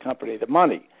the company the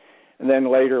money. And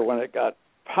then later when it got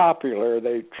popular,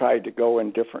 they tried to go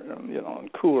in different, in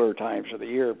cooler times of the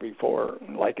year before,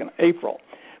 like in April.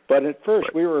 But at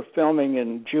first we were filming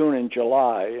in June and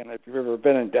July, and if you've ever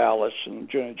been in Dallas in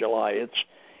June and July,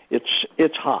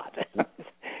 it's hot.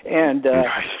 And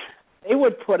they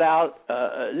would put out,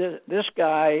 this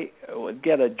guy would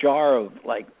get a jar of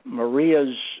like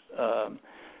Maria's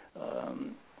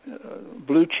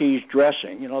blue cheese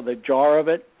dressing, the jar of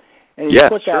it, and he'd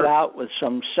put that out with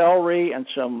some celery and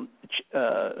some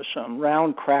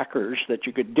round crackers that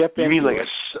you could dip into. You mean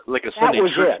like a Sunday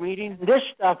church meeting? This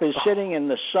stuff is sitting in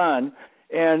the sun,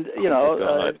 and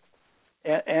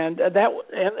and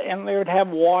they would have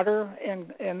water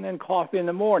and then coffee in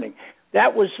the morning.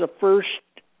 That was the first,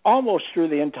 almost through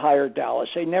the entire Dallas.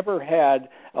 They never had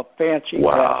a fancy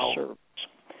craft service.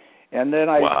 And then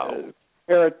I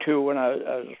compared it to when I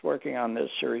was working on this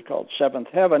series called Seventh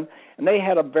Heaven, and they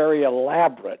had a very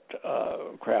elaborate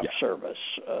craft service.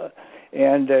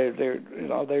 And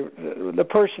the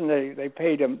person they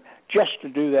paid him just to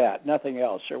do that, nothing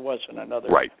else. There wasn't another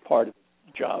part of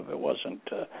the job. It wasn't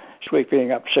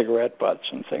sweeping up cigarette butts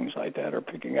and things like that, or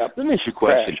picking up. Let me ask you a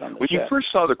question. When you first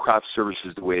saw the craft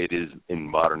services the way it is in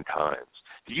modern times,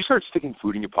 did you start sticking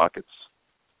food in your pockets?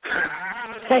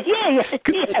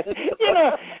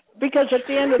 Because at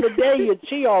the end of the day, you'd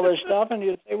see all this stuff, and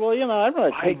you'd say, well, I'm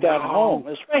going to take that home,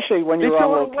 especially when you're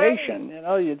on location.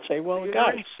 You'd say, well, you're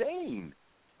insane.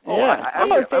 I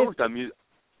worked on music.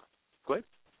 Go ahead.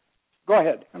 Go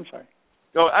ahead. I'm sorry.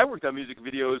 No, I worked on music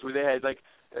videos where they had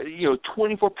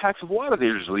 24 packs of water they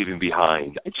were just leaving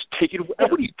behind. I just take it away.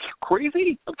 What are you,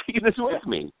 crazy? I'm taking this with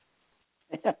me.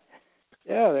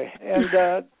 And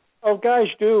guys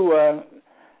do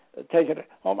take it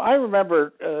home. I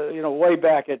remember, way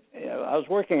back I was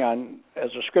working as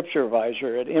a script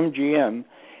supervisor at MGM,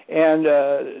 and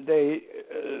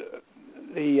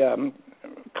the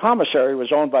commissary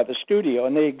was owned by the studio,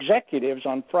 and the executives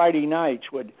on Friday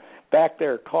nights would back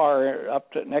their car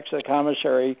up next to the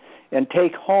commissary and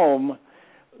take home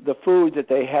the food that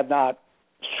they had not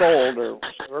sold or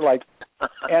like,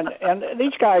 and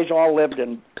these guys all lived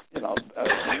in Bel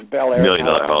Air, $1 million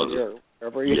houses, or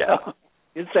wherever.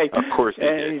 You'd say, of course,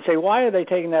 and you'd say, why are they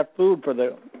taking that food for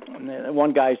the? And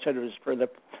one guy said it was for the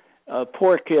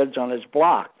poor kids on his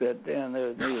block that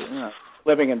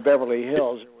living in Beverly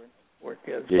Hills. There were poor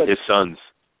kids. His sons.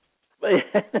 But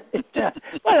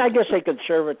I guess they could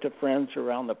serve it to friends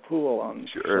around the pool on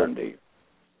Sunday.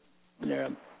 Yeah.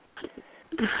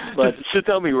 But so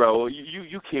tell me, Raul,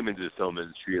 you came into the film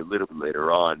industry a little bit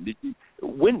later on.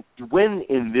 When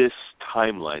in this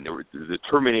timeline, the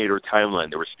Terminator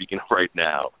timeline that we're speaking of right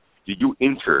now, did you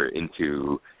enter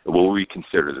into what we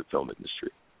consider the film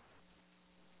industry?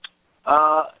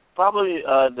 Probably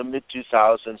the mid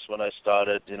 2000s when I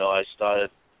started. I started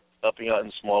helping out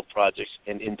in small projects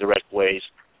in indirect ways,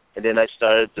 and then I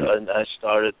started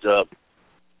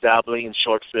dabbling in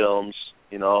short films.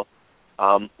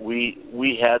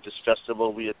 We had this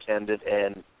festival we attended,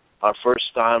 and our first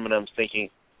time, and I'm thinking,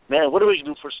 man, what are we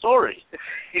gonna do for a story?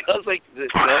 I was like,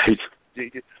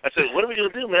 I said, what are we gonna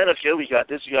do, man? Okay, we got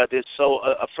this. So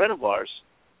a friend of ours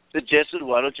suggested,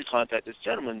 why don't you contact this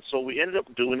gentleman? So we ended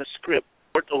up doing a script,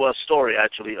 or a story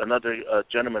actually. Another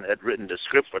gentleman had written the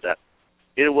script for that.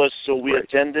 It was we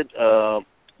attended.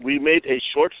 We made a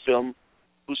short film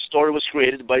whose story was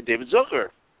created by David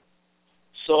Zucker.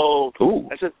 So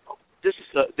I said, this is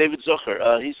David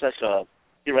Zucker. He's like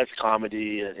he writes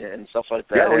comedy and stuff like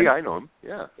that. Yeah, I know him.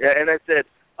 Yeah. Yeah, and I said,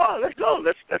 let's go.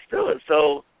 Let's do it.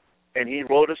 So, and he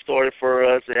wrote a story for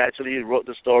us. He wrote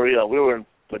the story. We were in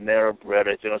Panera Bread,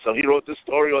 I think. So he wrote the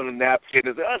story on a napkin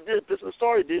and said, this is a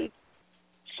story, dude.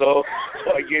 So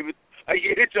I gave it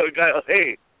to a guy.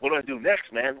 Hey, what do I do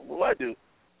next, man? What do I do?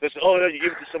 They said, you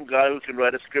give it to some guy who can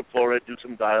write a script for it, do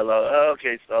some dialogue.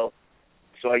 Okay, so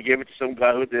I gave it to some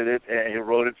guy who did it, and he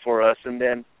wrote it for us. And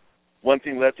then one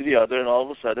thing led to the other, and all of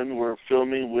a sudden we're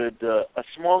filming with a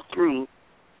small crew.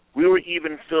 We were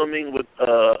even filming with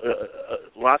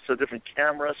lots of different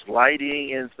cameras,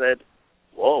 lighting, and said,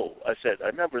 whoa. I said,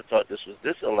 I never thought this was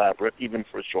this elaborate, even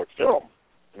for a short film,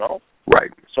 you know?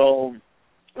 Right. So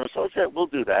I said, we'll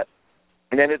do that.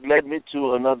 And then it led me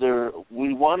to another,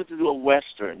 we wanted to do a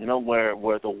Western, you know,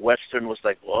 where the Western was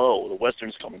like, whoa, the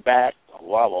Western's coming back,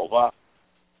 blah, blah, blah.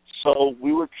 So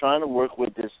we were trying to work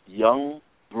with this young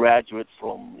graduate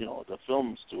from, you know, the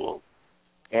film school.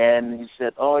 And he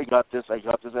said, oh, I got this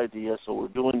idea, so we're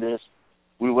doing this.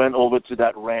 We went over to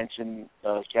that ranch in,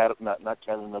 not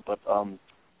Catalina, but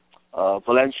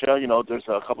Valencia. You know, there's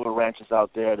a couple of ranches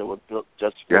out there that were built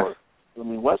just for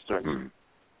filming Westerns. Mm-hmm.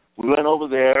 We went over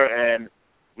there, and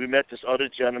we met this other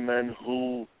gentleman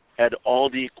who had all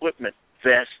the equipment,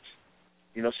 vests,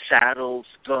 you know, saddles,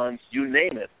 guns, you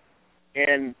name it.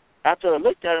 And after I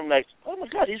looked at him, like, oh, my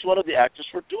God, he's one of the actors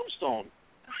for Tombstone.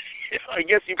 I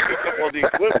guess he picked up all the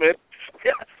equipment.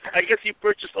 Yeah, I guess he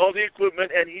purchased all the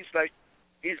equipment, and he's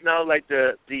now like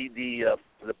the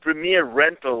premier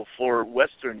rental for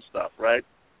Western stuff, right?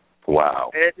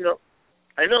 Wow. And, you know,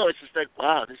 I know, it's just like,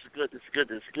 wow, this is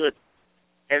good.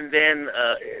 And then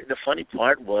the funny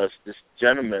part was the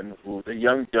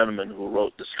young gentleman who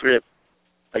wrote the script,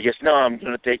 I guess, no, I'm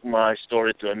going to take my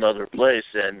story to another place,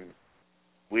 and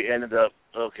we ended up,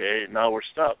 okay, now we're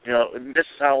stuck. You know, and this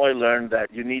is how I learned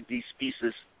that you need these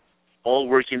pieces all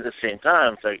working at the same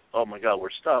time. It's like, oh, my God,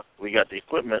 we're stuck. We got the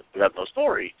equipment. We got no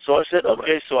story. So I said,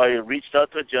 okay, so I reached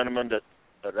out to a gentleman that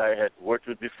I had worked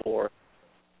with before,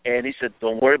 and he said,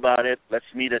 don't worry about it.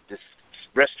 Let's meet at this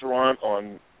restaurant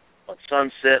on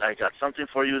Sunset. I got something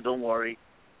for you. Don't worry.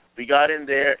 We got in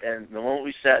there, and the moment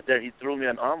we sat there, he threw me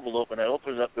an envelope, and I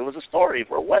opened it up. It was a story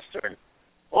for a Western.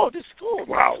 Oh, this is cool.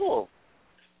 Wow. This is cool.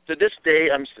 To this day,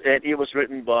 and it was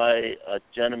written by a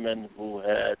gentleman who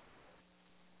had,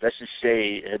 let's just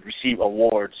say, had received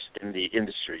awards in the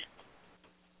industry.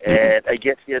 And I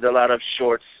guess he had a lot of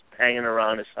shorts hanging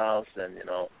around his house, and, you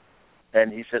know,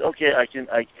 and he said, okay, can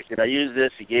I use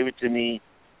this? He gave it to me.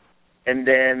 And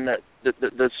then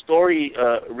the story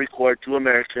required 2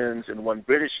 Americans and 1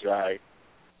 British guy.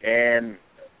 And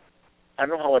I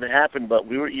don't know how it happened, but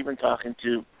we were even talking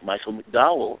to Michael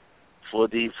McDowell for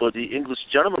the English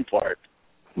gentleman part.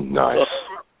 Nice. So,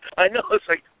 I know, it's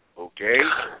like, okay.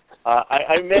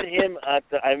 I met him at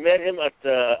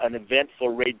an event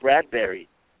for Ray Bradbury,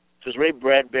 because Ray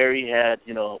Bradbury had,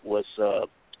 you know, was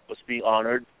being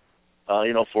honored,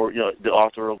 you know, for, you know, the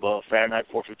author of Fahrenheit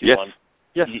 451.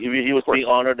 Yes. He was being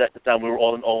honored at the time. We were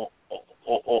all in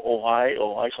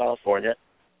Ohio, California.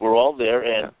 We were all there,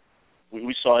 and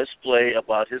we saw his play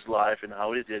about his life and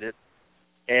how he did it.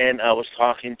 And I was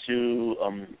talking to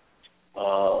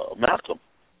Malcolm,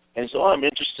 and so I'm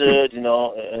interested, you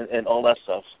know, and all that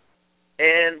stuff.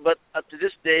 But up to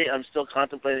this day, I'm still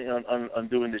contemplating on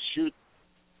doing the shoot.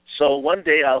 So one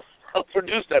day I'll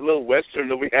produce that little Western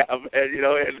that we have, and, you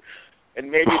know, and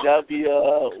maybe that'll be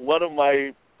one of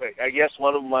my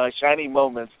shining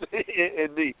moments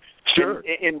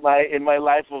in my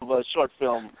life of a short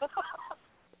film.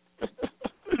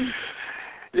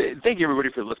 Thank you, everybody,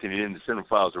 for listening in to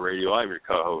Cinephiles Radio. I'm your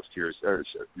co-host here,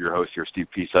 your host here, Steve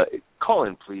Pisa. Call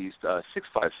in, please,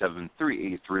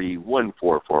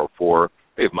 657-383-1444.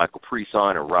 We have Michael Preece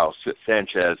on and Raul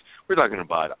Sanchez. We're talking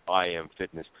about I Am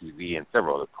Fitness TV and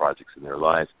several other projects in their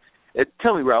lives.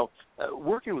 Tell me, Raul,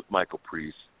 working with Michael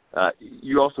Preece,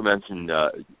 you also mentioned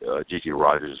J.J.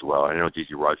 Rogers as well. I know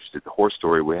J.J. Rogers did the horse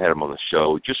story. We had him on the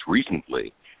show just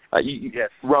recently.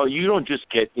 Yes. Raul, you don't just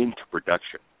get into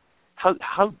production.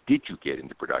 How did you get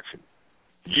into production?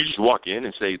 Did you just walk in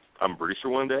and say, I'm a producer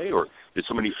one day? Or did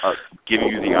somebody give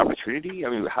you the opportunity? I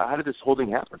mean, how did this whole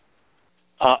thing happen?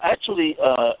 Actually,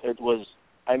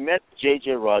 I met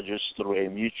J.J. Rogers through a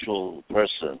mutual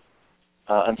person.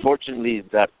 Unfortunately,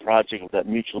 that project of that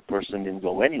mutual person didn't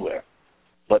go anywhere.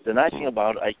 But the nice thing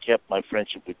about it, I kept my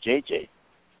friendship with J.J.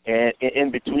 And in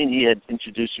between, he had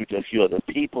introduced me to a few other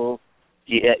people.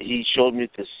 He showed me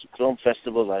this film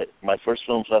festival, my first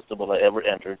film festival I ever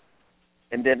entered.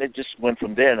 And then it just went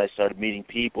from there, and I started meeting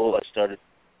people. I started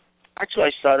as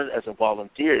a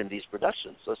volunteer in these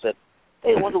productions. So I said,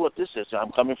 hey, I wonder what this is.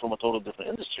 I'm coming from a total different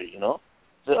industry, you know.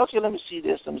 I said, okay, let me see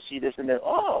this. And then,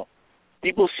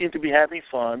 people seem to be having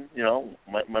fun, you know.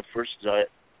 My first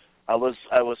I was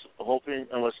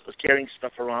carrying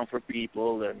stuff around for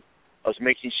people, and I was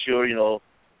making sure, you know,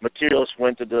 materials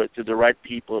went to the right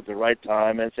people at the right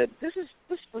time, and said, this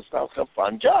was a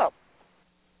fun job.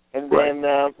 And then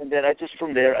I just,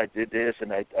 from there, I did this,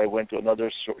 and I went to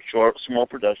another small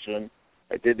production.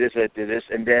 I did this,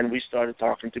 and then we started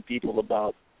talking to people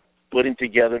about putting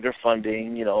together their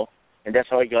funding, you know, and that's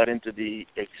how I got into the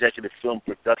executive film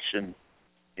production,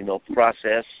 you know,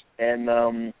 process. And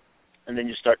and then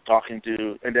you start talking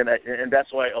to, and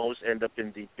that's why I always end up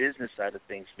in the business side of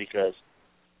things, because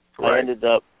I ended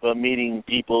up meeting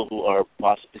people who are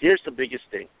possible. Here's the biggest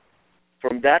thing.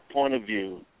 From that point of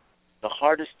view, the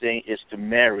hardest thing is to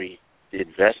marry the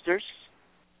investors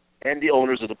and the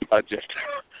owners of the project.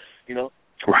 You know,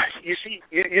 right? You see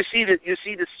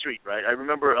the street, right? I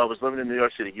remember I was living in New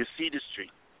York City. You see the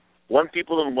street. One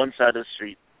people on one side of the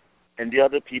street, and the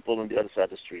other people on the other side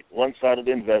of the street. One side of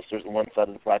the investors and one side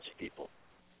of the project people.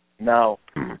 Now,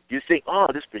 you think, oh,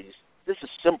 this is a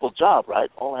simple job, right?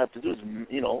 All I have to do is,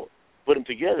 put them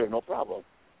together, no problem.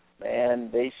 Man,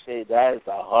 they say that is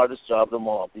the hardest job of them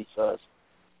all, because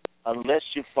unless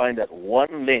you find that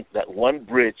one link, that one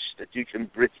bridge that you can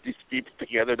bridge these people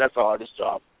together, that's the hardest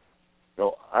job.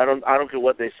 No, I don't care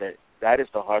what they say. That is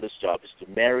the hardest job, is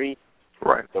to marry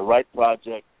the right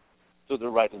project to the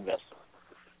right investor.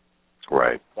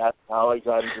 Right. That's how I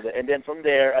got into that. And then from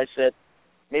there, I said,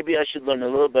 maybe I should learn a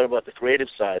little bit about the creative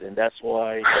side, and that's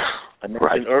why I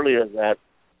mentioned earlier that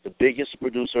the biggest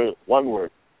producer, one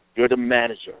word, you're the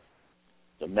manager.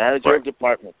 The manager of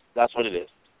departments. That's what it is.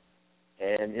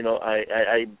 And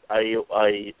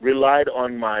I relied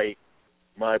on my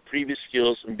previous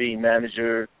skills in being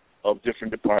manager of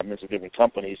different departments of different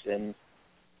companies, and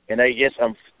I guess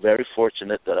I'm very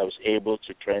fortunate that I was able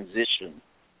to transition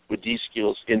with these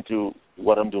skills into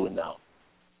what I'm doing now.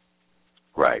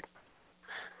 Right.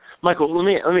 Michael, let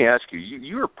me ask you.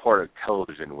 You were part of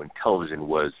television when television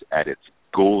was at its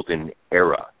golden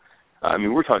era. I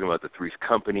mean, we're talking about the Three's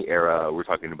Company era. We're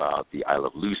talking about the I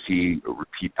Love Lucy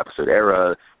repeat episode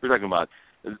era. We're talking about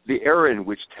the era in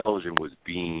which television was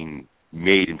being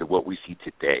made into what we see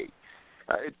today.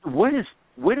 What is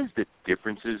the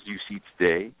differences you see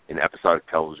today in episodic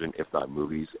television, if not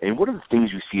movies, and what are the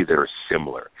things you see that are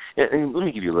similar? And let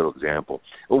me give you a little example.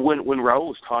 When Raul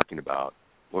was talking,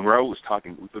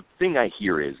 the thing I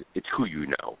hear is it's who you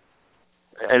know,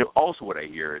 and also what I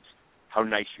hear is how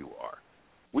nice you are,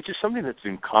 which is something that's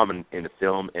been common in the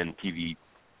film and TV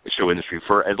show industry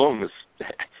for as long as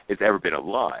it's ever been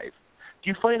alive. Do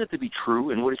you find it to be true,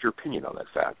 and what is your opinion on that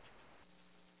fact?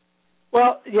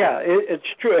 Well, yeah, it's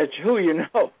true. It's who you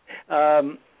know.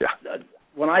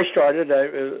 When I started,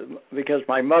 because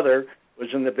my mother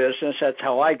was in the business, that's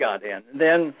how I got in.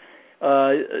 Then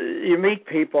you meet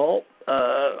people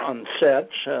on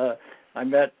sets. I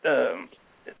met,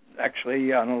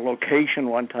 actually, on a location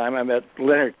one time, I met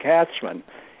Leonard Katzman,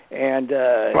 and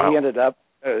he ended up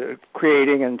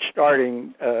creating and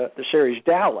starting the series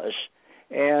Dallas.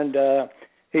 And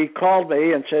he called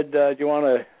me and said, do you want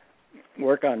to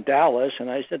work on Dallas?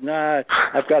 And I said, nah,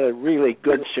 I've got a really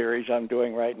good series I'm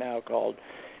doing right now called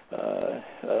The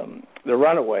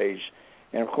Runaways.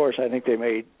 And, of course, I think they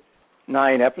made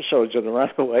 9 episodes of The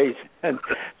Runaways. And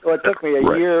so it took me a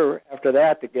year after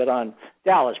that to get on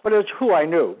Dallas. But it's who I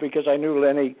knew, because I knew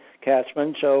Lenny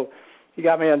Katzman. So he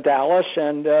got me on Dallas,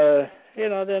 and,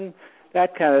 then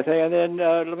that kind of thing. And then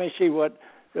let me see what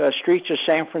Streets of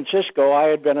San Francisco. I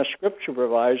had been a script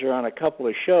supervisor on a couple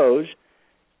of shows.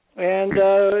 And,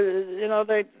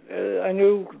 I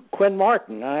knew Quinn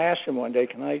Martin. I asked him one day,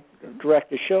 can I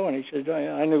direct a show? And he said,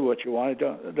 I knew what you wanted.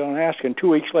 Don't ask. And 2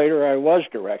 weeks later, I was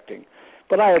directing.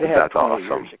 But I had 20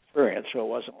 years experience, so it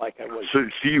wasn't like I was. So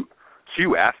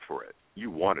you asked for it.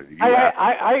 You wanted it.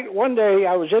 One day,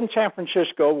 I was in San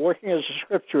Francisco working as a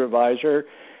script supervisor,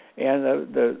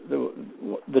 and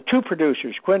the 2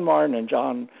 producers, Quinn Martin and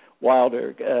John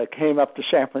Wilder, came up to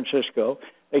San Francisco.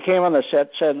 They came on the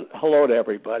set, said hello to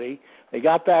everybody. They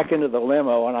got back into the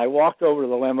limo, and I walked over to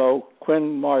the limo.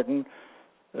 Quinn Martin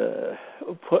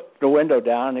put the window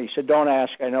down, and he said, don't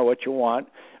ask, I know what you want.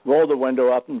 Rolled the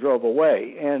window up and drove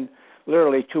away. And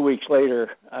literally 2 weeks later,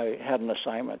 I had an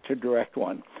assignment to direct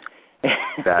one.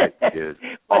 That is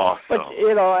awesome. But,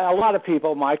 a lot of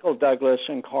people, Michael Douglas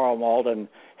and Carl Malden,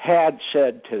 had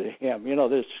said to him,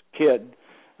 this kid,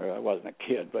 or I wasn't a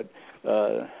kid, but...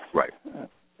 to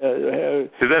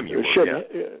them, you should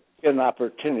get an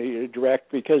opportunity to direct,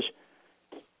 because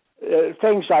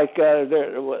things like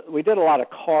we did a lot of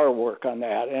car work on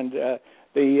that, and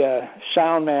the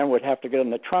sound man would have to get in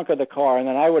the trunk of the car, and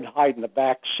then I would hide in the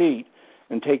back seat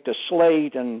and take the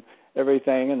slate and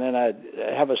everything, and then I'd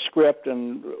have a script,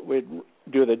 and we'd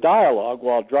do the dialogue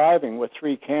while driving with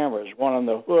 3 cameras, one on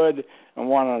the hood and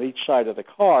one on each side of the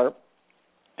car,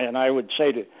 and I would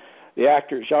say to the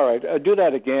actors, all right, do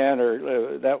that again, or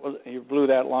you blew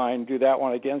that line, do that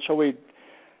one again. So we'd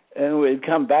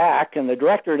come back, and the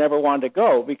director never wanted to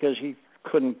go because he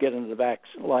couldn't get into the back,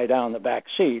 lie down in the back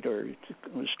seat, or it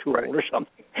was too old or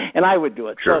something. And I would do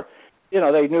it. Sure.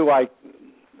 So, they knew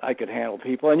I could handle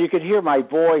people, and you could hear my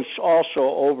voice also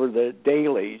over the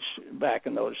dailies back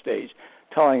in those days,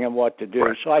 telling them what to do.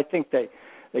 Right. So I think they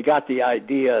got the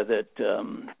idea that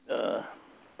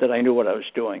that I knew what I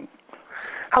was doing.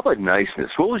 How about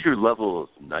niceness? What was your level of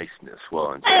niceness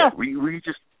while in jail? Were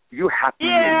you happy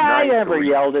and I nice? never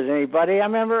yelled at anybody. I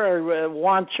remember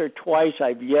once or twice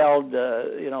I've yelled,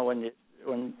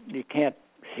 when you can't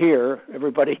hear,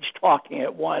 everybody's talking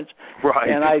at once. Right.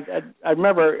 And I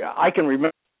remember, I can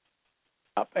remember,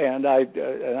 and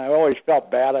I always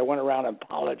felt bad. I went around and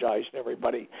apologized to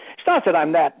everybody. It's not that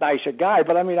I'm that nice a guy,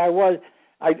 but I mean,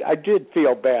 I did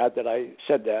feel bad that I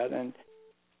said that. And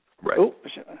right.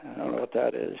 Oops, I don't know what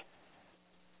that is.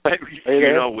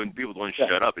 When people don't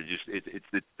shut up,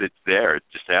 it's there. It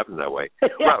just happens that way.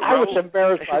 Yeah, I was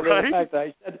embarrassed by the fact that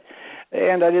I said,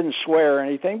 and I didn't swear or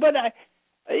anything. But I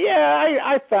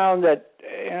found that,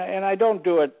 and I don't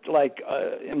do it like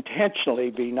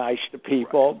intentionally be nice to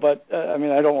people. But I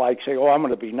mean, I don't like saying, "Oh, I'm going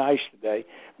to be nice today."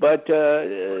 But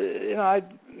I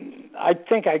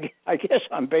think I guess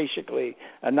I'm basically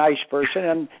a nice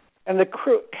person, and the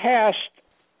cast.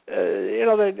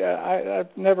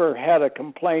 I've never had a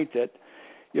complaint that,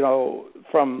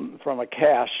 from a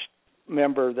cast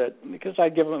member because I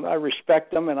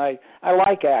respect them, and I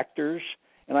like actors,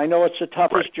 and I know it's the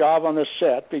toughest job on the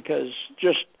set because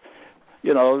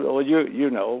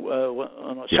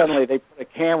suddenly they put a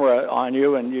camera on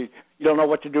you and you don't know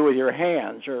what to do with your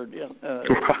hands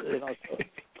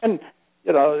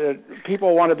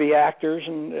people want to be actors,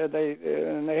 and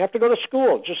they have to go to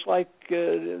school, just like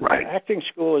acting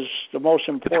school is the most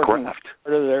important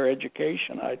part of their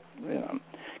education.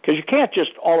 Because you can't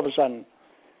just all of a sudden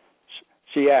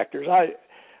see actors.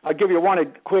 I'll give you one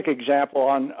quick example.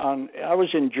 I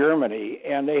was in Germany,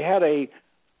 and they had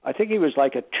I think he was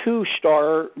like a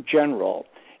 2-star general,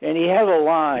 and he had a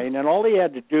line, and all he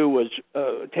had to do was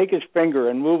take his finger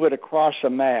and move it across a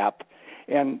map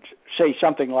and say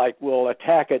something like, "We'll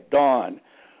attack at dawn."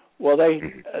 Well,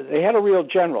 they had a real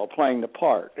general playing the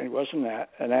part, and he wasn't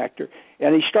an actor.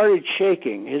 And he started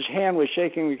shaking. His hand was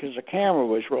shaking because the camera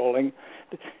was rolling.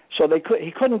 So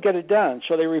he couldn't get it done.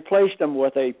 So they replaced him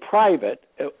with a private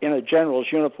in a general's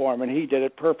uniform, and he did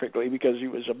it perfectly because he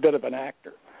was a bit of an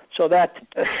actor. So that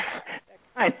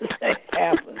kind of thing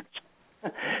happens.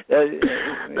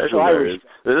 That's hilarious.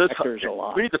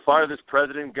 We need to fire this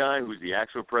president guy who's the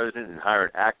actual president and hire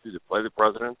an actor to play the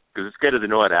president, because it's good to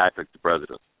know how to act like the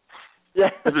president. Yeah,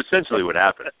 that's essentially what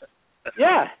happened.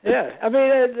 Yeah. I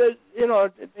mean,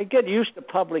 they get used to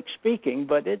public speaking,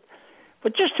 but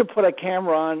just to put a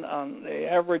camera on the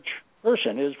average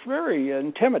person is very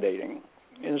intimidating,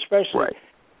 and especially. Right.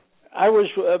 I was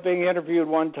being interviewed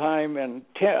one time, and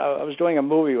I was doing a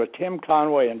movie with Tim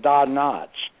Conway and Don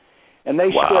Knotts. And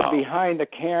they stood behind the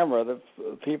camera, the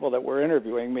people that were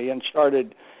interviewing me, and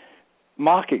started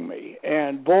mocking me.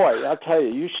 And boy, I'll tell you,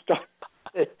 you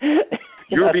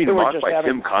were being mocked by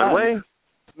Tim Conway?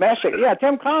 Messing, yeah,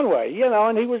 Tim Conway,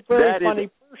 and he was a very funny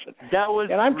person.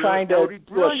 And I'm trying to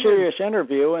do a serious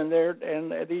interview, and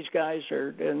these guys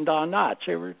and Don Knotts,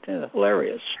 they were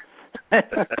hilarious.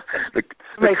 the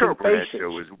Carol Burnett show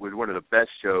was one of the best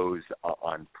shows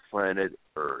on planet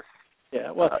Earth.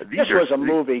 Yeah, well, this was a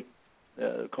movie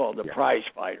called The Prize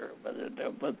Fighter.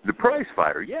 But The Prize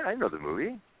Fighter, yeah, I know the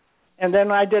movie. And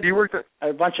then I did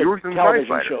a bunch of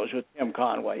television shows with Tim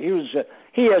Conway.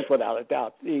 He is, without a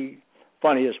doubt, the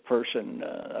funniest person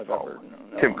I've ever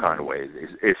known. Tim Conway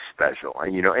is special.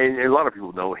 And a lot of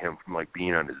people know him from, like,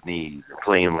 being on his knees and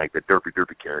playing, like, the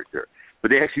derpy character. But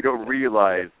they actually don't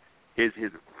realize his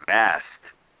vast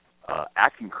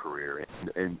acting career,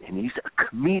 and he's a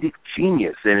comedic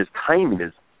genius, and his timing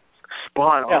is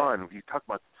spot on. You talk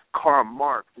about Karl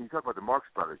Marx, and you talk about the Marx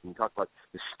Brothers, and you talk about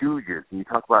the Stooges, and you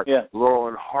talk about Laurel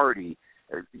and Hardy.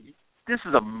 This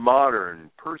is a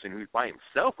modern person who's by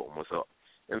himself almost.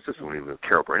 Especially when he was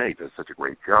Carol Burnett, he does such a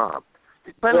great job.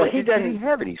 By the way, he didn't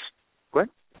have any. What?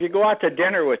 If you go out to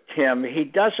dinner with Tim, he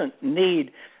doesn't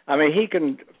need. I mean, he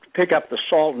can pick up the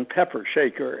salt and pepper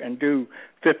shaker and do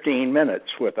 15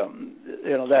 minutes with them.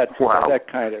 That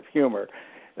kind of humor.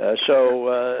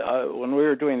 So when we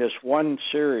were doing this one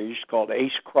series called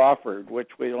Ace Crawford, which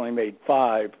we only made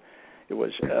 5, it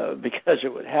was because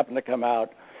it happened to come out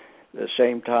the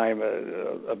same time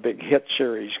a big hit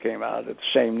series came out at the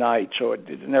same night, so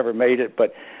it never made it.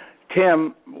 But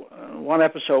Tim, one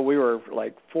episode we were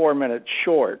like 4 minutes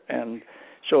short, and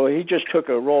so he just took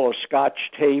a roll of Scotch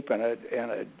tape and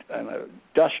a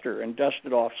duster and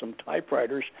dusted off some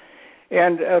typewriters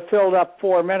and filled up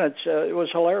 4 minutes. It was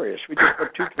hilarious. We just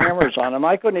put 2 cameras on him.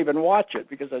 I couldn't even watch it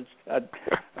because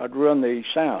I'd ruin the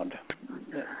sound.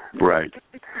 Right.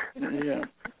 Yeah.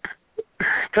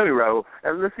 Tell me, Raul,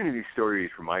 listening to these stories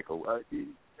from Michael,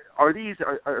 are these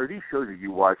shows that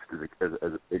you watched as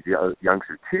a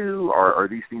youngster too, or are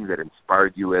these things that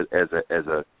inspired you as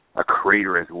a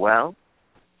creator as well?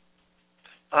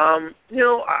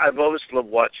 I've always loved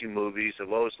watching movies.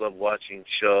 I've always loved watching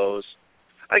shows.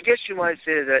 I guess you might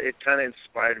say that it kind of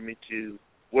inspired me to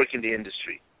work in the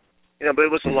industry. But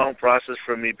it was a long process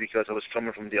for me because I was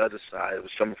coming from the other side. I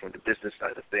was coming from the business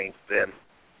side of things then.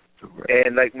 Right.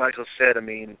 And like Michael said,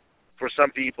 for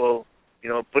some people,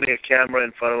 putting a camera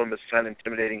in front of them is kind of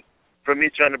intimidating. For me,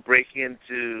 trying to break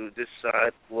into this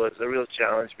side was a real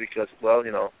challenge because,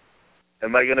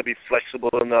 am I going to be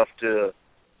flexible enough to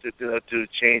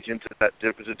change into a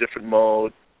different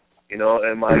mode?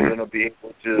 Am I going to be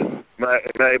able to? Am I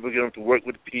able to work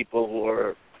with people who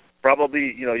are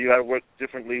probably, you got to work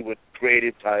differently with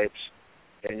creative types,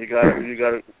 and you got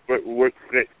to work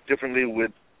differently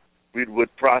with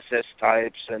process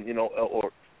types, and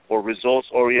or results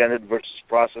oriented versus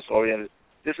process oriented.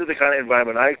 This is the kind of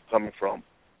environment I'm coming from.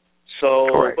 So,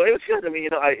 correct. But it was good.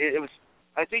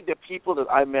 I think the people that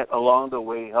I met along the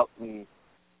way helped me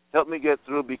get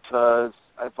through because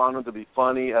I found them to be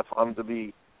funny. I found them to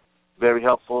be very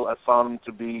helpful. I found them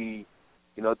to be,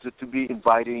 to be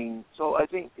inviting. So I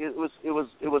think it was.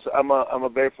 I'm a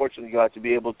very fortunate guy to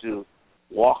be able to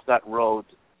walk that road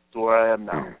to where I am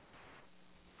now.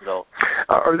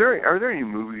 Are there any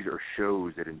movies or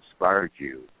shows that inspired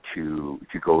you to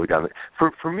go down?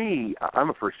 For me,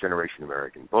 I'm a first generation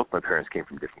American. Both my parents came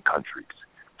from different countries.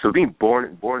 So being born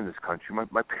in this country,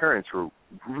 my parents were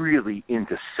really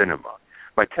into cinema.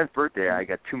 My 10th birthday, I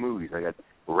got two movies. I got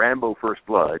Rambo: First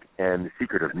Blood and The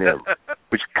Secret of Nim,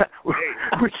 which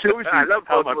shows you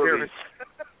how my parents,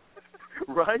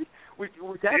 right? Which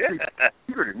actually,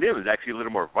 Secret of Nim is actually a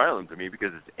little more violent to me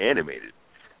because it's animated.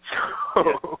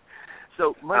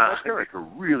 So my parents were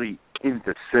really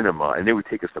into cinema, and they would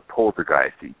take us to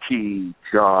Poltergeist, E.T.,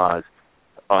 Jaws,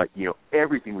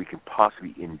 everything we can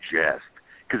possibly ingest.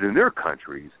 Because in their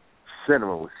countries,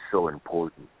 cinema was so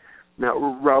important. Now,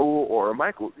 Raul or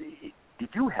Michael, did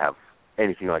you have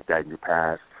anything like that in your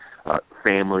past,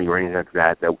 family or anything like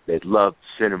that loved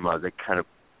cinema, that kind of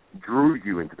drew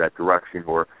you into that direction?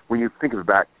 Or when you think of it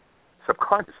back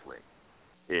subconsciously,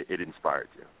 it inspired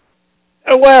you?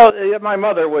 Well, my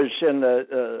mother was in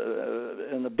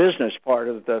the business part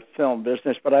of the film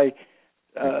business, but I,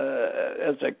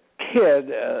 as a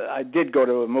kid, I did go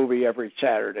to a movie every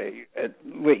Saturday at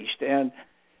least, and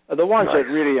the ones that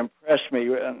really impressed me,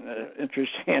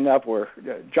 interesting enough, were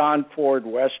John Ford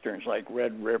westerns like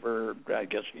Red River. I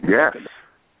guess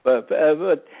but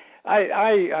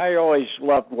I always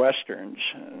loved westerns,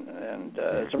 and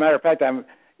as a matter of fact, I'm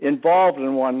involved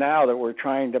in one now that we're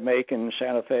trying to make in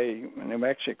Santa Fe, New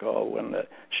Mexico, when the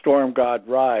Storm God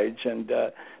rides. And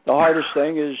the hardest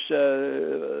thing is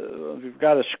we've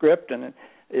got a script and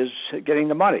is getting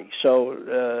the money. So,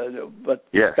 but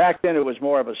back then it was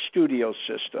more of a studio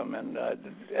system. And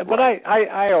but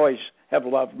I always have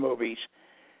loved movies.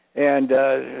 And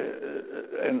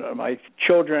my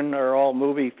children are all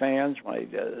movie fans. And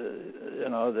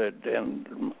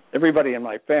everybody in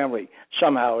my family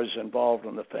somehow is involved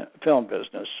in the film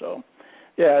business. So,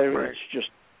 it's just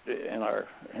in our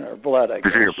blood, I guess.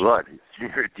 It's in your blood. It's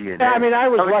in your DNA. Yeah, I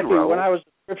was lucky when I was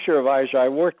a scripture advisor. I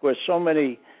worked with so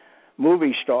many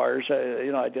movie stars.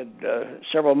 I did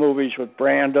several movies with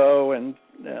Brando and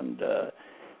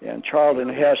Charlton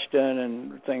Heston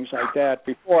and things like that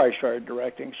before I started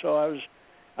directing. So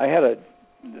I had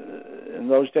in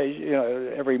those days,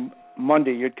 every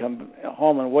Monday you'd come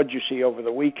home and what'd you see over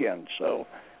the weekend? So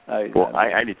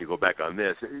I need to go back on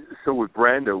this. So with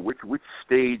Brando, which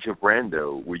stage of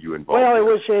Brando were you involved? Well, it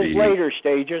was his later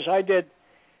stages. I did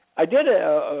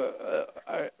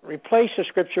replace a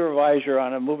scripture advisor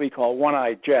on a movie called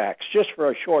One-Eyed Jacks just for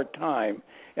a short time,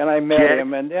 and I met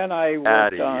him, and then I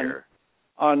worked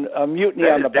on a Mutiny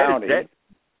on the Bounty. That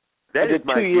I did is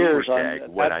my 2 years tag,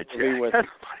 on that movie with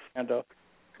Brando.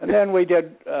 And then we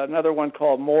did another one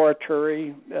called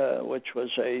Morituri, which was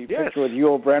a picture with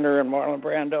Yul Brynner and Marlon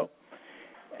Brando.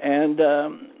 And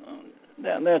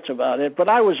that's about it. But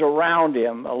I was around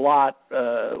him a lot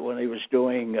when he was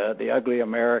doing The Ugly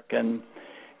American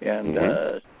and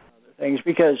other things,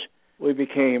 because we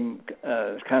became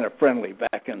kind of friendly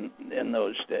back in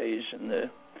those days, in the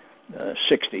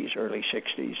 60s, early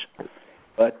 60s.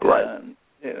 But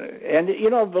and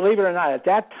believe it or not, at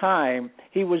that time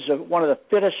he was one of the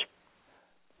fittest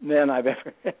men I've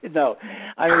ever known.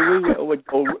 We would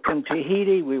go in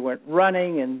Tahiti. We went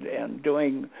running and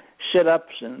doing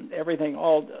sit-ups and everything,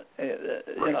 all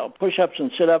push-ups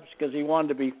and sit-ups, because he wanted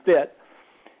to be fit.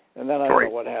 And then I don't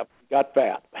know what happened. He got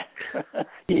fat.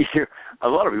 A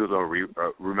lot of people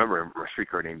don't remember A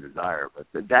Streetcar Named Desire, but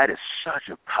that is such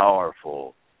a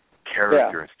powerful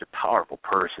character and such a powerful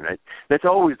person. That's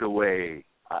always the way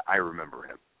I remember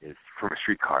him, is from A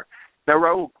Streetcar. Now,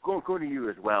 Raul, going to you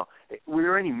as well, were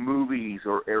there any movies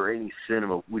or any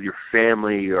cinema with your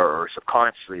family or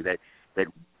subconsciously that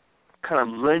kind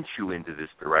of lent you into this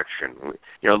direction?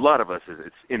 You know, a lot of us,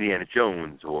 it's Indiana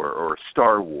Jones or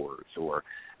Star Wars, or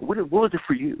what was it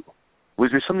for you?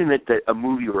 Was there something that a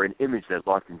movie or an image that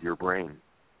locked into your brain?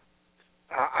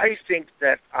 I think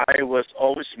that I was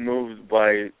always moved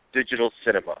by digital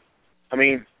cinema. I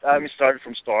mean, I started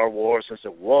from Star Wars and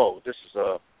said, "Whoa, this is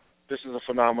a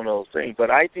phenomenal thing." But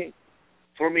I think,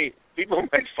 for me, people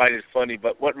might find it funny,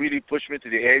 but what really pushed me to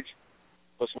the edge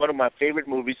was one of my favorite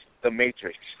movies, The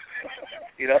Matrix.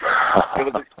 You know,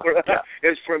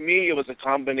 for me, it was a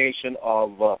combination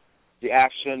of the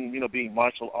action, you know, being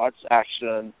martial arts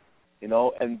action, you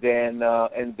know, and then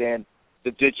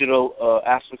the digital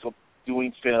aspect of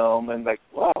doing film, and like,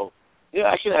 wow, yeah,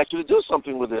 I can actually do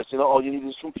something with this. You know, all you need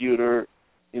is a computer,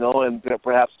 you know, and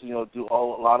perhaps, you know, do a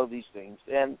lot of these things.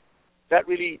 And that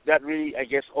really, I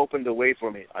guess, opened the way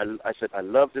for me. I said, I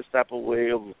love this type of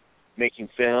way of making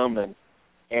film, and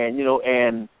you know,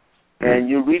 and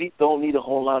you really don't need a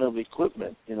whole lot of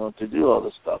equipment, you know, to do all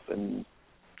this stuff. And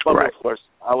but of course,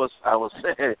 I was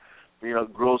you know,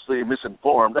 grossly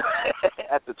misinformed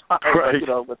at the time, you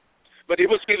know, but it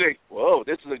was really like, whoa,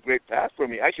 this is a great path for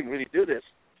me. I can really do this,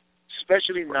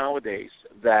 especially nowadays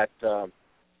that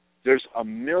there's a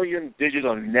million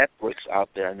digital networks out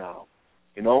there now,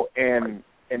 you know, and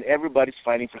everybody's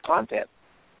fighting for content,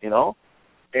 you know.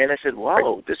 And I said,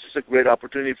 wow, this is a great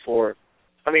opportunity for,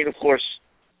 I mean, of course,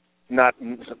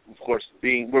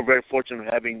 we're very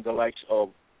fortunate having the likes of,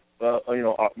 you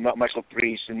know, Michael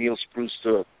Preece and Neil Spruce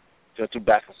to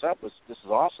back us up. This is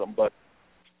awesome. But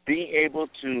being able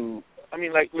to, I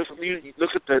mean, like, look at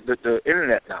the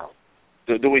internet now,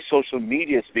 the way social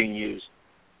media is being used,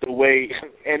 the way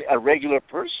a regular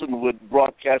person would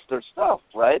broadcast their stuff,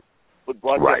 right? Would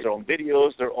broadcast their own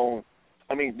videos, their own,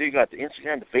 I mean, they got the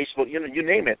Instagram, the Facebook, you know, you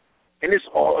name it. And it's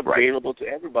all available to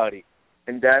everybody.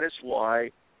 And that is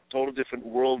why total different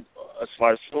world as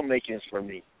far as filmmaking is for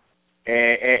me.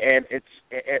 And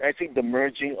I think the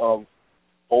merging of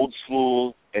old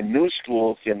school and new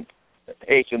school can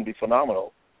be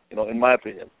phenomenal, you know, in my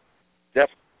opinion.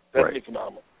 Definitely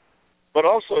phenomenal. But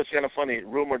also, it's kind of funny,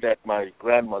 rumored that my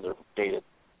grandmother dated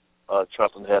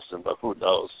Charlton Heston, but who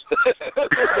knows?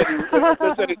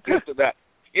 There's any truth to that.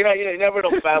 You know, you never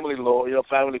know family lore, you know,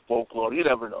 family folklore. You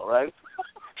never know, right?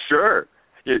 Sure.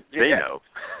 They know.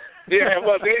 Yeah,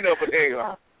 well, they know, but hey,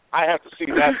 I have to see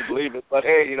that to believe it. But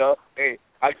hey, you know,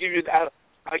 I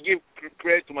give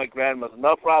credit to my grandmother.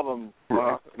 No problem.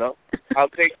 No, I'll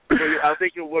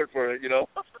take your word for it. You know.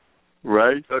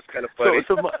 Right. That's kind of funny.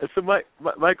 So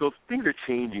Michael, things are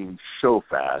changing so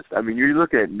fast. I mean, you're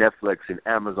looking at Netflix and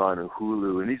Amazon and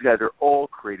Hulu, and these guys are all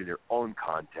creating their own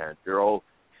content. They're all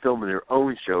filming their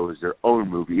own shows, their own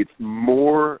movie.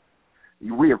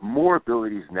 We have more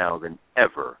abilities now than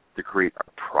ever to create our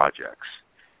projects.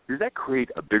 Does that create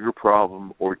a bigger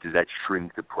problem, or does that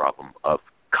shrink the problem of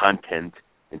content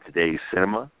in today's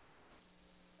cinema?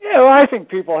 Yeah, well, I think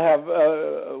people have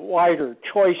wider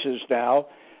choices now.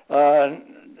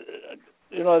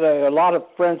 You know, there are a lot of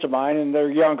friends of mine, and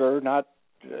they're younger, not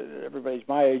everybody's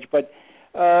my age, but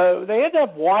they end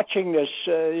up watching this,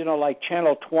 you know, like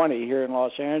Channel 20 here in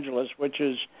Los Angeles, which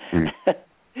is,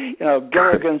 you know,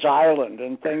 Gilligan's Island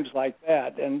and things like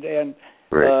that. And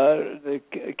the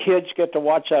kids get to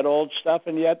watch that old stuff,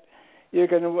 and yet you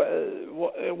can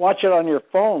watch it on your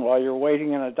phone while you're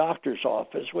waiting in a doctor's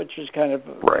office, which is kind of,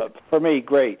 for me,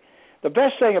 great. The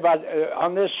best thing about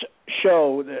on this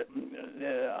show,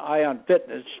 Ion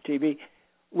Fitness TV,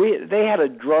 they had a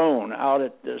drone out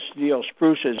at Neil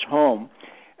Spruce's home,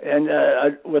 and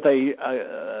with a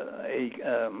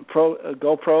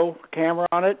GoPro camera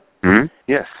on it. Mm-hmm.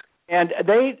 Yes. And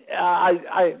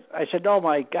I said, oh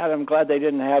my God, I'm glad they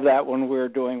didn't have that when we were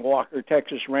doing Walker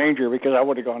Texas Ranger, because I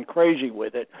would have gone crazy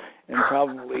with it and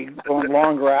probably gone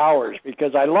longer hours,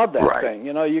 because I love that thing.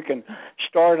 You know, you can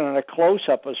start on a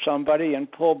close-up of somebody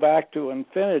and pull back to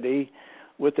infinity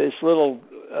with this little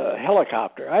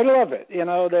helicopter. I love it. You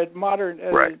know, that modern,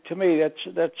 to me,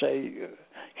 that's a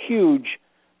huge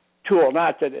tool.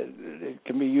 Not that it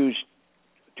can be used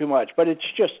too much, but it's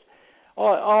just,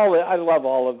 I love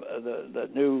all of the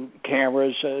new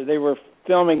cameras. They were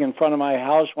filming in front of my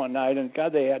house one night, and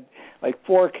God, they had like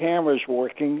 4 cameras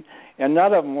working, and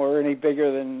none of them were any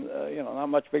bigger than, you know, not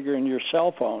much bigger than your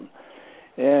cell phone.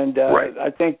 And I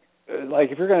think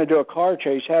like if you're going to do a car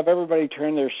chase, have everybody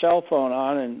turn their cell phone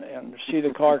on and see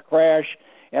the car crash,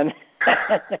 and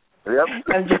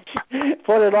and just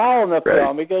put it all in the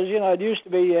film, because it used to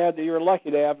be you were lucky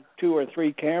to have 2 or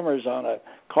 3 cameras on a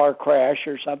car crash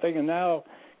or something, and now,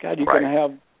 God, you can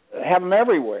have them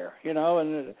everywhere, and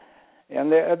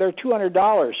they're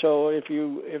 $200. So if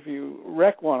you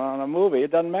wreck one on a movie,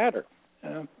 it doesn't matter.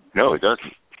 No, it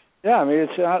doesn't. Yeah, I mean,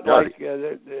 it's not like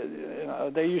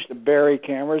they used to bury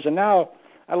cameras, and now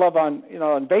I love on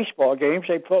baseball games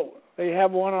they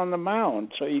have one on the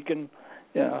mound, so you can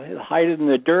hide it in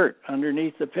the dirt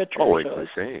underneath the pitcher. Oh, it's the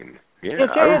same. Yeah,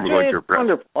 I remember it's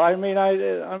wonderful. I mean,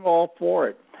 I'm all for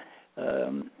it.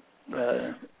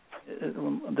 The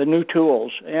new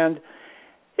tools, and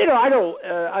I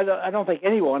don't think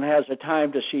anyone has the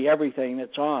time to see everything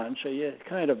that's on, so you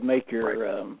kind of make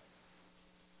your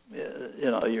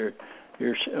your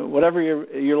whatever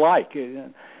you like,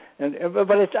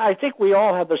 but I think we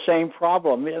all have the same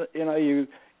problem.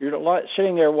 You're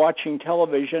sitting there watching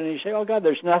television and you say, "Oh God,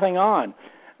 there's nothing on."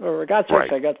 Well, for God's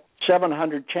sake, I got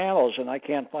 700 channels and I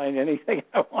can't find anything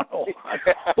I want to watch.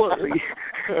 Well,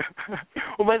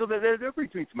 Michael, that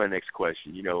brings me to my next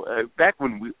question. Back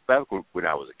when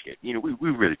I was a kid, we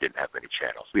really didn't have many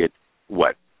channels. We had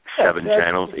 7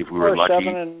 channels if we were lucky.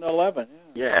 7 and 11.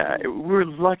 Yeah, we were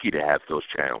lucky to have those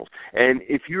channels. And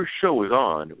if your show was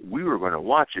on, we were going to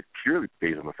watch it purely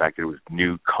based on the fact that it was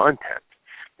new content.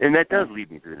 And that does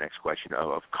lead me to the next question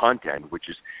of content, which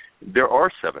is there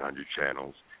are 700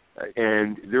 channels,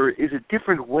 and there is a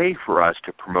different way for us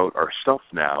to promote our stuff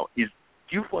now. Do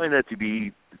you find that to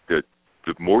be the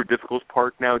more difficult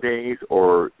part nowadays,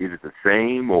 or is it the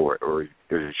same, or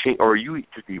there's a change, or are you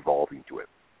just evolving to it?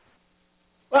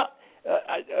 Well,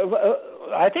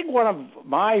 I think one of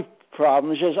my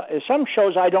problems is some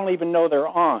shows I don't even know they're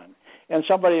on, and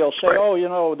somebody will say,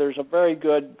 "Oh, there's a very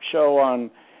good show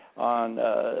on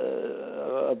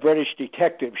a British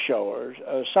detective show or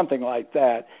something like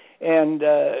that," and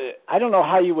I don't know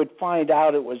how you would find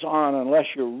out it was on unless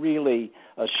you're really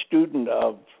a student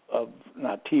of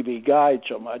not TV Guide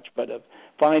so much, but of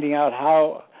finding out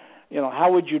how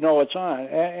would you know it's on,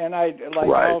 and I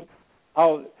like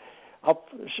I'll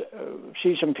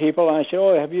see some people and I say,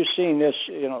 "Oh, have you seen this?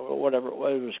 Whatever it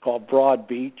was called, Broad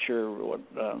Beach or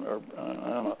I don't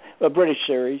know, a British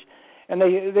series," and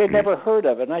they'd never heard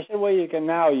of it. And I said, "Well, you can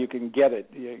get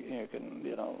it. You can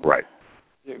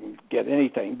you can get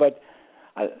anything." But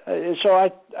I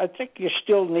think you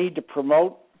still need to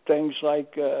promote things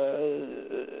like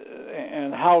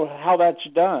and how that's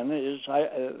done is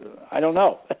I don't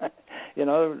know.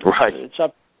 It's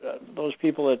up. Those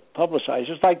people that publicize,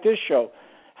 just like this show,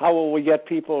 how will we get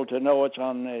people to know it's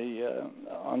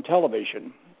on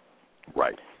television?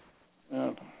 Right.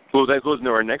 Well, that goes into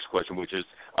our next question, which is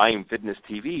I Am Fitness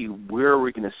TV. Where are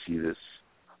we going to see this?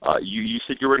 You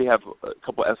said you already have a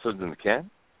couple episodes in the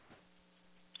can?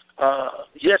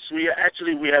 Yes, we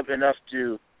have enough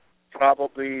to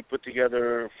probably put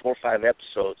together 4 or 5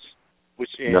 episodes,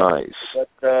 which is nice. But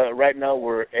right now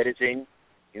we're editing.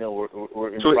 We're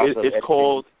in the process of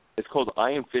editing. It's called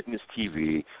I Am Fitness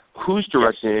TV. Who's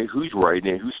directing it? Who's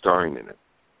writing it? Who's starring in it?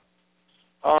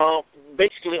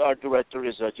 Basically, our director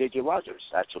is J.J. Rogers.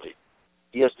 Actually,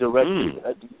 he has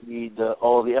directed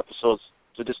all the episodes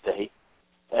to this day,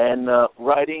 and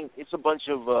writing. It's a bunch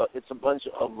of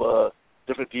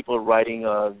different people writing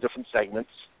different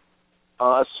segments.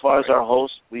 As far as our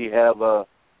host, we have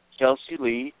Kelsey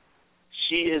Lee.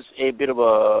 She is a bit of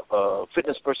a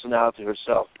fitness personality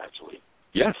herself, actually.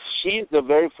 Yes. She's the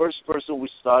very first person we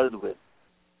started with.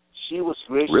 She was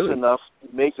gracious enough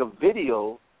to make a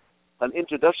video, an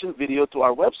introduction video to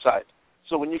our website.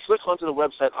 So when you click onto the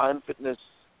website,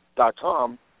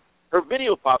 imfitness.com, her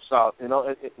video pops out,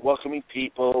 welcoming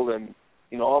people and,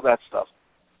 all that stuff.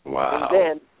 Wow.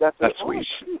 And then that's sweet.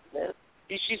 Man.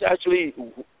 She's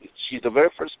the very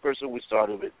first person we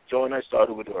started with. Joe and I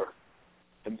started with her.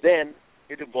 And then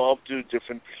it evolved to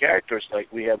different characters.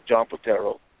 Like we have John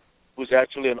Potero, who's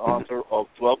actually an author of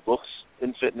 12 books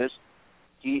in fitness.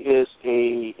 He is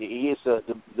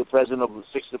the president of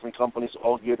 6 different companies,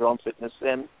 all geared around fitness,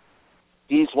 and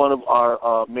he's one of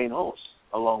our main hosts,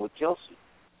 along with Kelsey.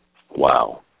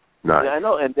 Wow, nice. Yeah, I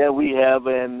know. And then we have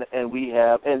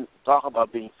and talk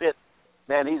about being fit.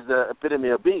 Man, he's the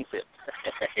epitome of being fit.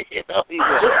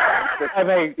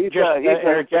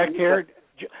 Jack here.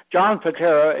 John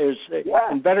Patera is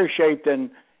in better shape than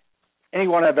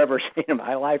anyone I've ever seen in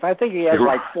my life. I think he has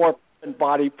like 4%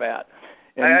 body fat,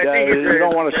 and you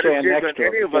don't want to stand next to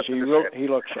him because he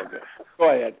looks so good. Go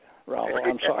ahead, Raul.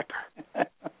 I'm sorry.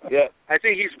 Yeah, I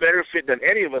think he's better fit than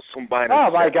any of us combined. Oh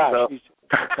my God, he's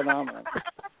phenomenal.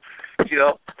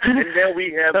 And then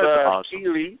we have awesome.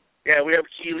 Keely. Yeah, we have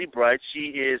Keely Bright.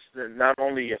 She is not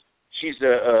only she's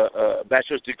a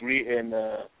bachelor's degree in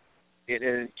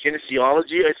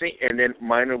kinesiology, I think, and then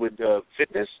minor with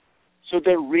fitness. So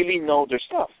they really know their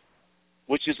stuff,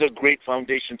 which is a great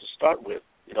foundation to start with.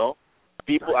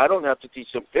 People, I don't have to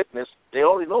teach them fitness. They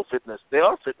already know fitness. They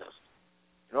are fitness.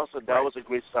 So that was a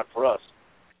great start for us.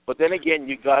 But then again,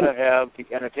 you got to have the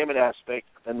entertainment aspect,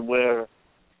 and where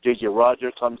J.J.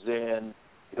 Roger comes in,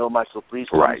 Michael Preece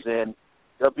comes in.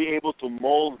 They'll be able to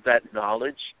mold that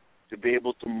knowledge, to be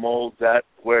able to mold that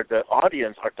where the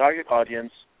audience, our target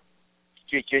audience,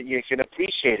 you can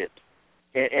appreciate it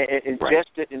and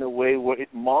ingest it in a way where it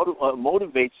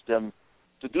motivates them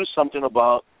to do something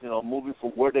about, moving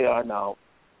from where they are now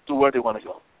to where they want to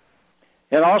go.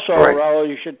 And also, Raul,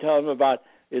 you should tell them about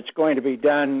it's going to be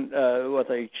done with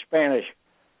a Spanish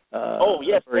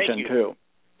version too.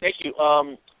 Thank you.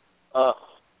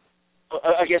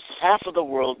 I guess half of the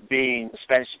world being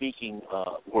Spanish-speaking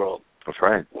world. That's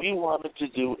right. We wanted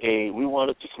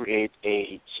to create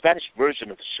a Spanish version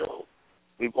of the show.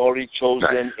 We've already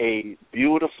chosen a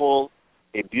beautiful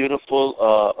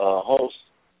host.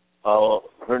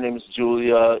 Her name is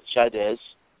Julia Chavez.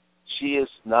 She is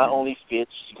not only fit,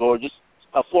 she's gorgeous,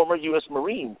 a former U.S.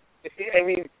 Marine. I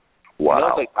mean,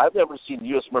 wow. I've never seen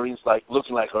U.S. Marines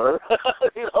looking like her,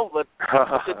 but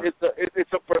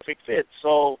it's a perfect fit.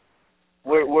 So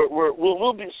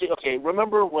we'll be see. Okay,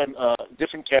 remember when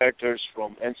different characters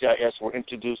from NCIS were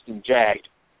introduced in JAG,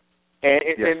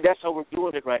 and that's how we're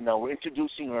doing it right now. We're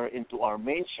introducing her into our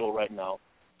main show right now,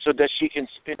 so that she can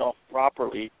spin off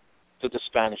properly to the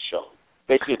Spanish show.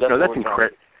 Basically,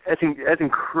 that's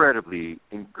incredibly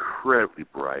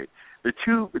bright. The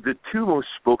two most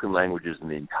spoken languages in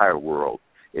the entire world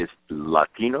is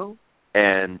Latino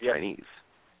and Chinese.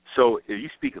 So if you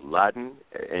speak Latin,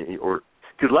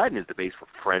 because Latin is the base for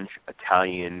French,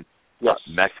 Italian,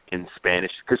 Mexican,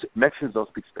 Spanish, because Mexicans don't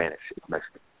speak Spanish, it's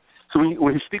Mexican. So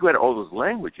when you speak about all those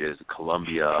languages,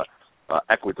 Colombia,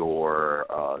 Ecuador,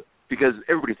 because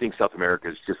everybody thinks South America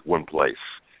is just one place.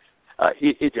 That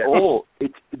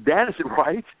is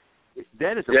right.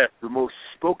 That is the most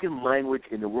spoken language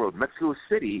in the world. Mexico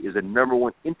City is the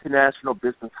 #1 international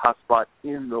business hotspot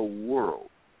in the world.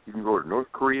 You can go to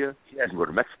North Korea, you can go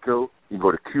to Mexico, you can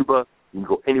go to Cuba, you can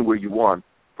go anywhere you want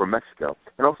from Mexico.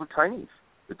 And also Chinese,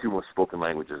 the two most spoken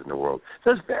languages in the world.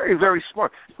 So it's very, very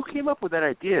smart. Who came up with that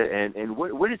idea, and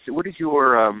what is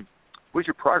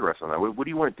your progress on that? What do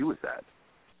you want to do with that?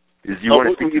 Do you want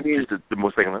to speak just the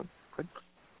most spoken language?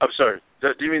 I'm sorry. Do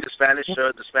you mean the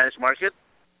Spanish market?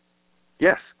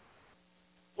 Yes.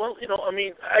 Well,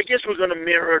 I guess we're going to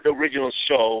mirror the original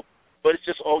show, but it's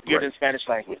just all geared in Spanish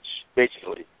language,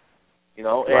 basically.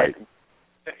 Right.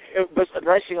 But the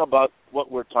nice thing about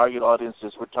what we're target audience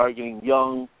is we're targeting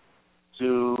young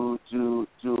to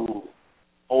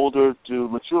older to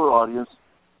mature audience.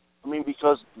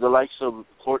 Because the likes of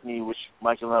Courtney, which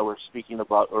Michael and I were speaking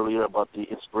about earlier, about the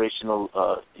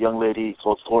inspirational young lady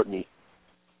called Courtney.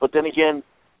 But then again,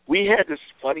 we had this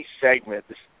funny segment.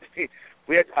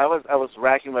 I was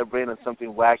racking my brain on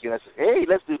something wacky, and I said, "Hey,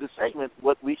 let's do this segment.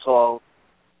 What we call,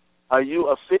 are you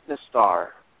a fitness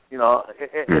star?"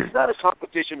 It's not a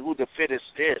competition who the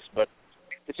fittest is, but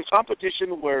it's a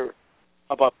competition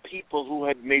about people who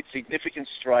had made significant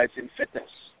strides in fitness.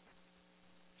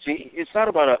 See, it's not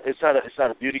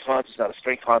a beauty contest, it's not a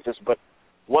strength contest, but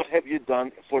what have you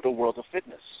done for the world of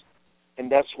fitness? And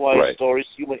that's why stories,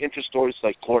 human interest stories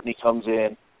like Courtney comes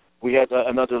in. We had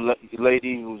another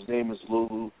lady whose name is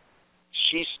Lulu.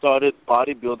 She started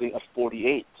bodybuilding at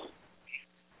 48,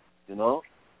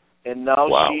 and now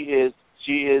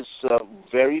she is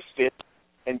very fit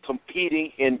and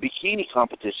competing in bikini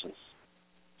competitions.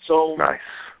 So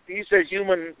these are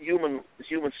human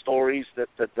stories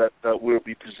that we'll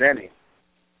be presenting,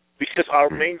 because our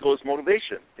main goal is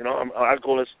motivation. Our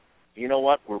goal is,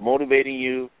 we're motivating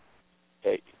you.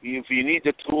 If you need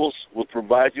the tools, we'll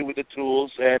provide you with the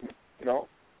tools, and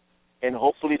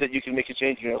hopefully that you can make a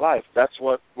change in your life. That's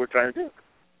what we're trying to do,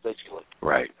 basically.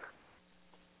 Right.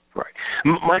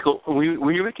 Michael,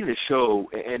 when you're making the show,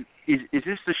 and is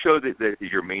this the show that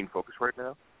is your main focus right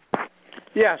now?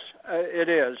 Yes, it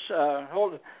is.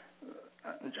 Hold.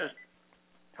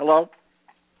 Hello.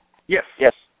 Yes.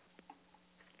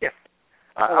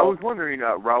 I was wondering,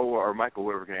 Raul or Michael,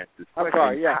 whoever can answer this question. I'm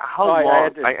sorry. Yeah. How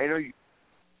long? I know you.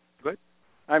 Good.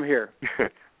 I'm here.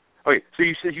 Okay, so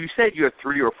you said you have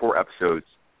 3 or 4 episodes.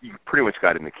 You pretty much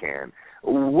got in the can.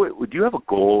 Do you have a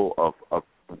goal of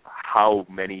how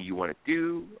many you want to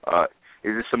do?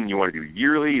 Is this something you want to do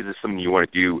yearly? Is this something you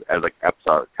want to do as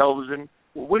episodic television?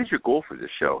 What is your goal for this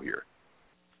show here?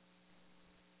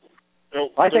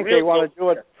 I think they want to do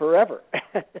it forever.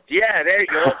 Yeah, there you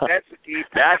go. That's the key.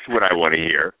 That's what I want to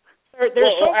hear.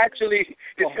 Actually,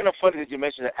 it's kind of funny that you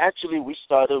mentioned that. Actually, we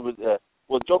started with,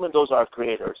 Joe Mendoza, our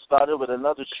creator, started with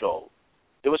another show.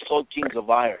 It was called Kings of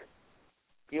Iron.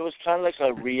 It was kind of like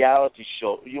a reality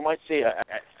show. You might say,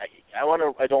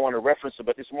 I don't want to reference it,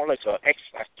 but it's more like an X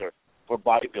Factor for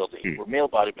bodybuilding, for male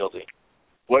bodybuilding,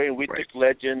 where we took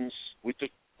legends,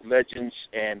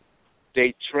 and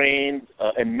they trained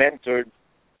and mentored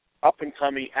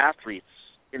up-and-coming athletes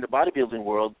in the bodybuilding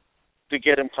world to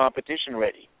get them competition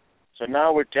ready. So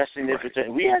now we're testing it.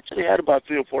 We actually had about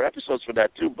 3 or 4 episodes for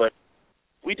that too, but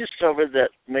we discovered that,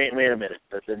 wait a minute,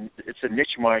 that it's a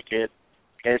niche market,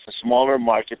 and it's a smaller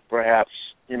market. Perhaps,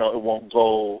 it won't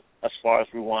go as far as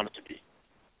we want it to be.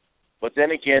 But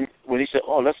then again, when he said,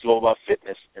 let's go about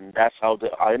fitness, and that's how the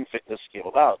Iron Fitness came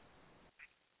about.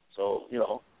 So,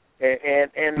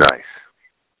 and nice.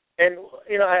 And,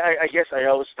 I guess I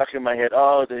always stuck in my head,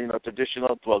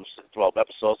 traditional 12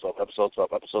 episodes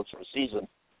for a season.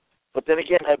 But then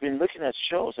again, I've been looking at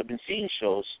shows, I've been seeing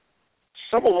shows.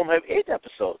 Some of them have 8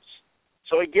 episodes.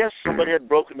 So I guess somebody had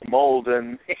broken the mold,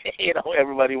 and,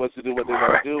 everybody wants to do what they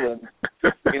want to do. And,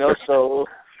 so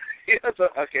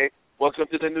okay, welcome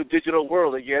to the new digital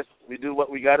world. I guess we do what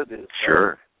we got to do.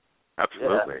 Sure.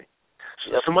 Absolutely.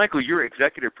 Yeah. So, Michael, you're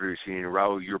executive producing, and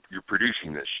Raul, you're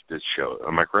producing this show.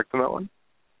 Am I correct on that one?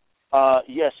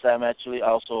 Yes, I'm actually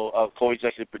also a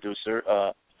co-executive producer.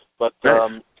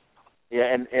 Nice.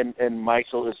 And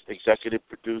Michael is executive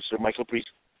producer. Michael Preece.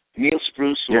 Neil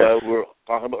Spruce, who Yes. we were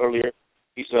talking about earlier,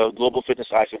 he's a global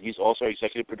fitness icon. He's also an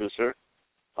executive producer.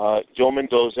 Joe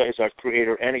Mendoza is our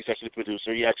creator and executive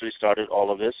producer. He actually started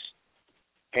all of this.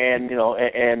 And,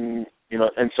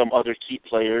 and some other key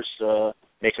players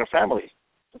make our family.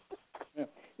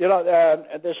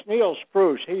 This Neil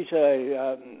Spruce, he's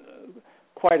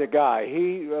quite a guy.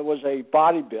 He was a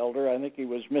bodybuilder. I think he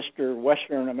was Mr.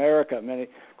 Western America.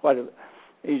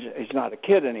 He's not a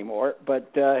kid anymore,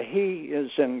 but he is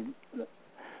in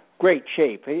great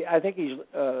shape. I think he's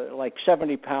like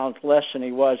 70 pounds less than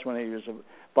he was when he was a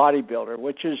bodybuilder,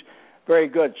 which is very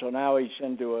good. So now he's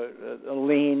into a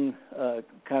lean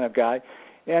kind of guy,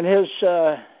 and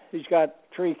he's got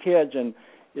 3 kids, and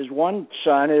his one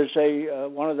son is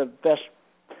one of the best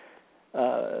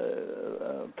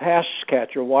pass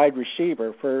catcher, wide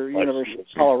receiver for University of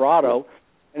Colorado,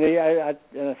 and I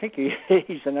think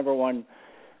he's the number one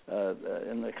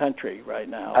in the country right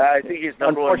now. I think he's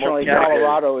number one. Unfortunately,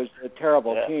 Colorado is a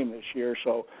terrible team this year,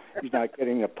 so he's not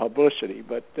getting the publicity.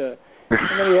 But and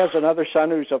then he has another son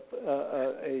who's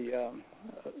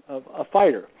a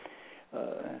fighter,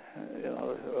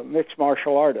 a mixed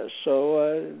martial artist.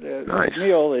 So nice.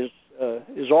 Neil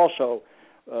is also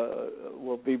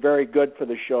will be very good for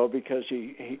the show because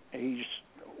he's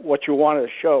what you want to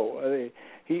show.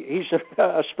 He's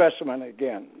a specimen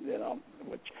again, and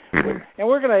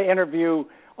we're going to interview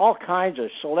all kinds of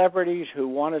celebrities who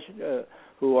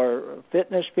who are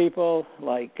fitness people.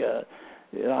 Like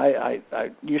I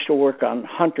used to work on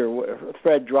Hunter with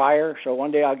Fred Dreyer, so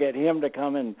one day I'll get him to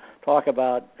come and talk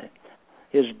about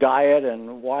his diet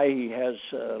and why he has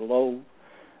low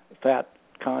fat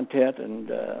content, and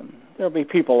there'll be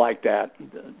people like that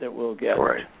we'll get.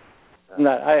 Right.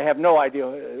 I have no idea.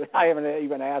 I haven't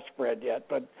even asked Fred yet,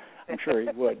 but I'm sure he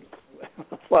would.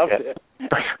 Love it.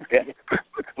 Yeah.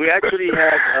 We actually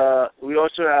had. We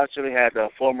also actually had a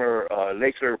former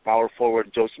Laker power forward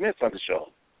Joe Smith on the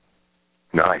show.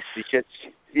 Nice. Because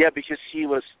he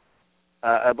was.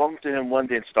 I bumped into him one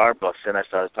day in Starbucks, and I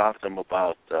started talking to him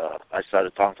about.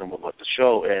 The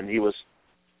show, and he was.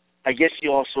 I guess he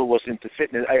also was into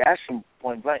fitness. I asked him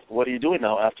point blank, "What are you doing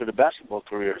now after the basketball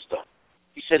career is done?"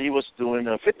 He said he was doing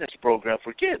a fitness program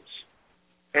for kids,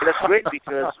 and that's great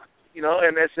because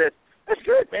And I said, "That's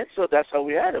good, man." So that's how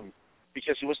we had him,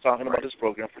 because he was talking about his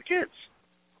program for kids.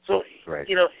 So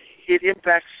it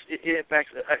impacts.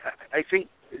 I think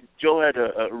Joe had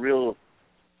a real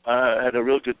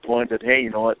good point that, hey, you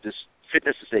know what, this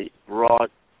fitness is a broad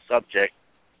subject,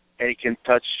 and it can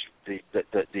touch the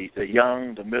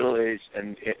young, the middle aged,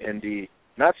 and the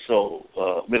not so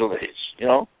middle aged.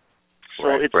 So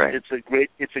it's a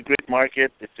great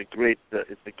market. It's a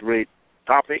great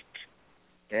topic,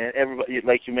 and everybody,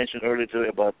 like you mentioned earlier today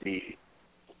about the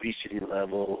obesity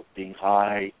level being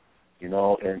high, and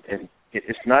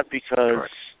it's not because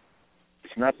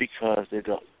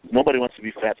nobody wants to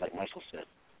be fat, like Michael said,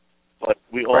 but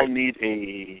we all need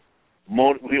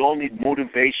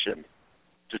motivation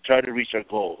to try to reach our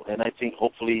goal, and I think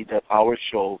hopefully that our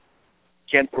show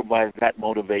can provide that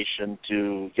motivation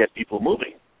to get people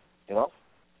moving.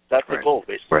 That's the goal,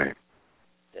 basically. Right.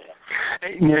 Yeah.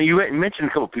 You know, you mentioned a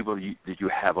couple of people that you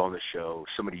have on the show,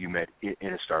 somebody you met in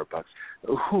a Starbucks.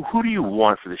 Who do you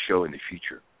want for the show in the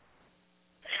future?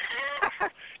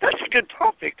 That's a good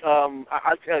topic.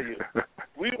 I'll tell you,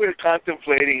 we were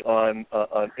contemplating on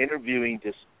interviewing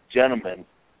this gentleman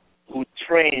who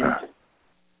trained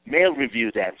male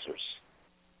review dancers.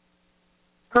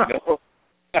 Huh. You know?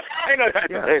 I know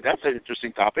that's an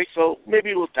interesting topic, so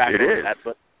maybe we'll tackle that.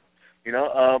 But you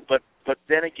know, but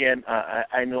then again,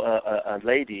 I know a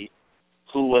lady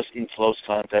who was in close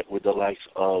contact with the likes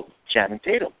of Channing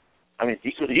Tatum. I mean,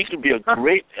 he could be a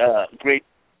great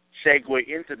segue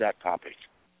into that topic.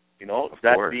 You know, of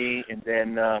that course. being, and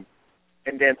then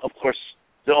of course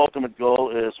the ultimate goal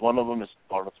is one of them is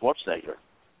Arnold Schwarzenegger,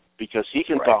 because he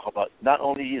can talk about, not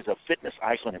only he is a fitness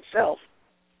icon himself,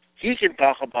 he can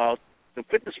talk about the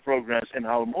fitness programs and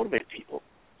how to motivate people.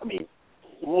 I mean,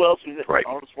 who else is it? Right.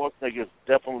 Arnold Schwarzenegger is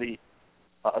definitely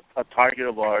a target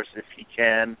of ours if he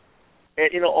can,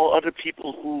 and you know, all other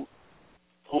people who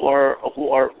are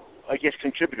I guess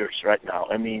contributors right now.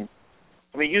 I mean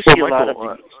you see a lot of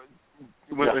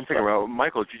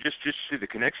Michael, just see the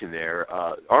connection there.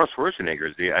 Arnold Schwarzenegger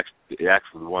is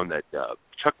actually the one that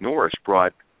Chuck Norris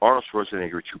brought Arnold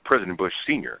Schwarzenegger to President Bush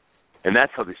Sr., and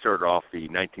that's how they started off the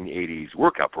 1980s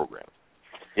workout program.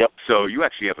 Yep. So you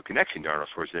actually have a connection to Arnold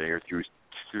Schwarzenegger through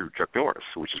Chuck Norris,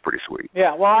 which is pretty sweet.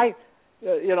 Yeah, well,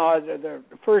 the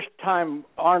first time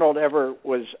Arnold ever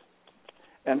was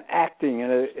acting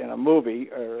in a movie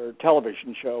or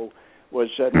television show was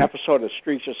an episode of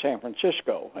Streets of San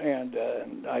Francisco, and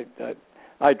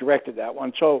I directed that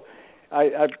one. So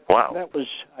Wow. That was,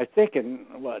 I think, in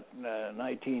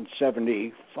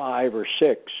 1975 or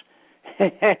 6.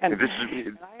 And Is this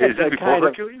before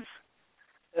Hercules?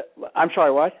 I'm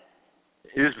sorry, what?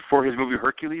 Is this before his movie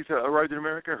Hercules arrived in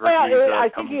America? I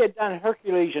think he had done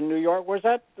Hercules in New York. Was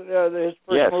that his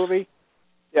first movie?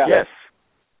 Yeah. Yes.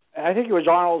 I think it was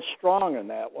Arnold Strong in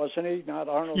that, wasn't he? Not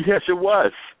Arnold? Yes, it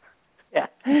was. Yeah.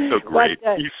 So great.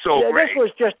 He's so great. This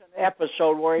was just an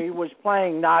episode where he was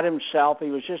playing not himself. He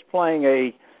was just playing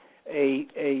a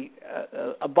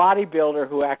bodybuilder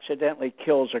who accidentally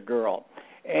kills a girl.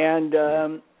 And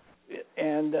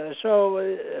so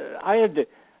I had to,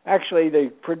 actually the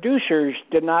producers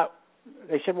did not,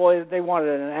 they said, well, they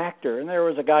wanted an actor. And there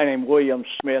was a guy named William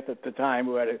Smith at the time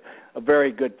who had a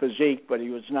very good physique, but he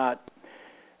was not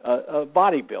a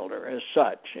bodybuilder as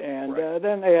such. And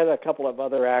then they had a couple of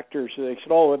other actors. They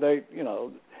said, oh, and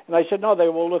I said, no, they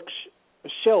will look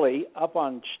silly up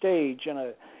on stage in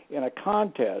a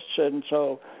contest. And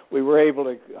so we were able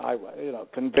to,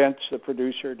 convince the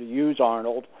producer to use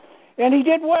Arnold. And he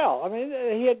did well. I mean,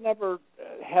 he had never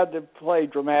had to play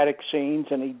dramatic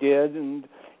scenes, and he did. And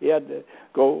he had to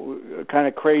go kind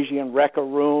of crazy and wreck a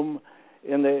room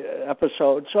in the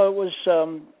episode. So it was,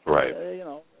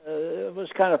 it was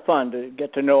kind of fun to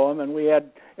get to know him. And we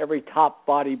had every top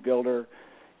bodybuilder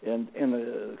in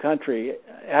the country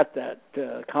at that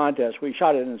contest. We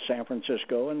shot it in San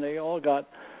Francisco, and they all got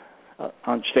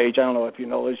on stage. I don't know if you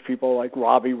know these people like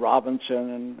Robbie Robinson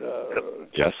and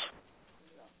yes,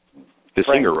 the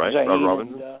singer, right? Robbie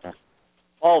Robinson. And,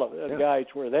 all of the guys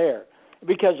were there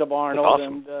because of Arnold.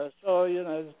 Awesome. And so it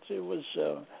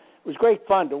was great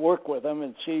fun to work with them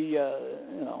and see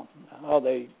how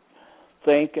they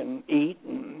think and eat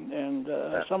and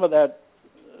some of that.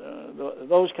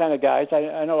 Those kind of guys.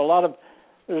 I know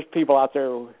there's people out there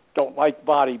who don't like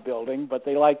bodybuilding, but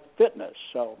they like fitness.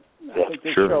 So I think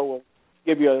this show will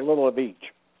give you a little of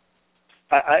each.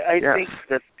 I think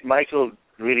that Michael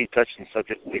really touched on the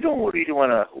subject. We don't really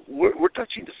want to. We're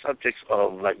touching the subjects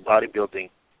of like bodybuilding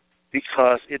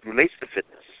because it relates to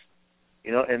fitness,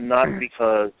 and not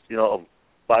because of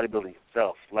bodybuilding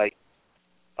itself. Like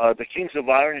the Kings of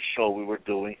Iron show we were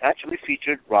doing actually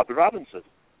featured Robbie Robinson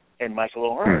and Michael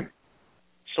O'Hearn.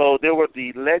 So there were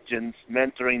the legends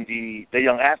mentoring the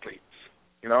young athletes,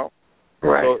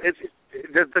 Right. So it's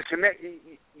the connect.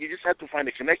 You just have to find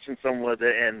a connection somewhere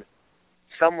there, and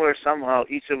somewhere, somehow,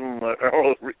 each of them are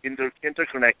all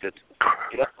interconnected.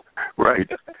 Right.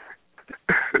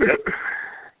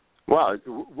 Wow,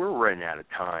 we're running out of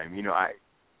time.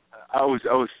 I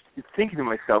was thinking to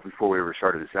myself before we ever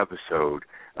started this episode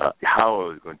how I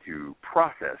was going to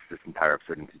process this entire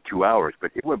episode into 2 hours,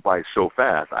 but it went by so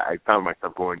fast. I found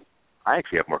myself going, I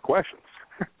actually have more questions.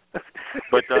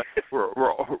 But we're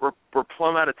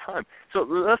plumb out of time. So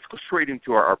let's go straight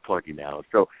into our plugging now.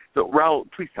 So Raul,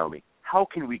 please tell me, how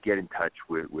can we get in touch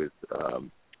with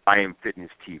I Am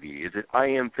Fitness TV? Is it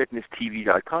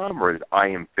IamFitnessTV.com or is it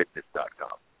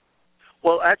IamFitness.com?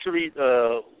 Well, actually,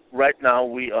 right now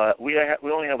we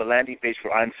only have a landing page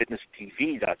for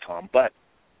IamFitnessTV.com, but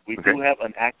We do have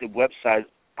an active website,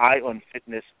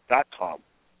 ionfitness.com.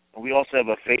 And we also have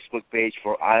a Facebook page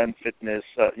for Ion Fitness,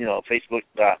 Facebook,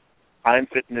 Ion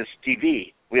Fitness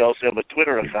TV. We also have a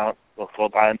Twitter account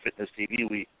called Ion Fitness TV.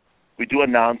 We do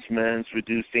announcements. We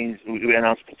do things. We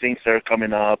announce things that are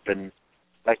coming up, and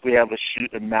like we have a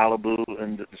shoot in Malibu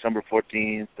on December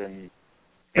 14th, and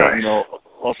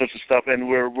all sorts of stuff. And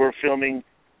we're filming.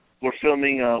 We're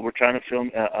trying to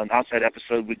film an outside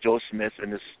episode with Joe Smith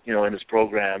in his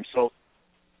program. So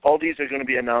all these are going to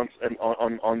be announced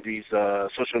on these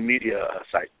social media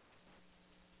sites.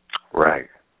 Right.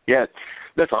 Yeah,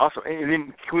 that's awesome. And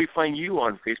then can we find you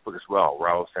on Facebook as well,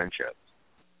 Raul Sanchez?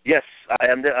 Yes, I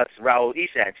am. That's Raul E.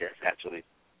 Sanchez, actually.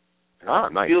 Ah,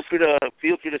 nice. Feel free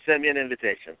to send me an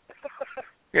invitation.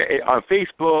 Yeah, on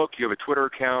Facebook, you have a Twitter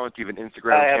account, you have an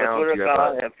Instagram account. I have a Twitter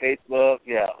account, I have Facebook,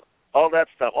 all that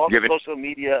stuff, all the social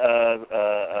media,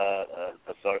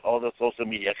 all the social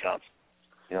media accounts.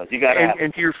 You got to have.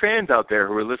 And to your fans out there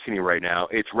who are listening right now,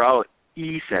 it's Raul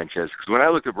E. Sanchez, because when I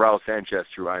looked at Raul Sanchez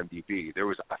through IMDb, there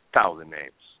was 1,000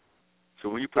 names. So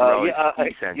when you put Raul E.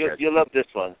 Sanchez, you'll love this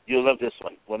one. You'll love this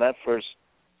one. When I first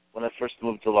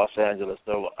moved to Los Angeles,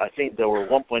 I think there were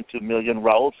 1.2 million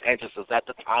Raul Sanchez's at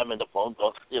the time in the phone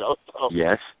books. So,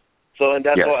 yes. So and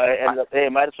that's why I ended up. Hey,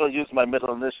 might as well use my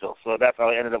middle initial. So that's how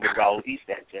I ended up with Raul E.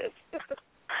 Sanchez.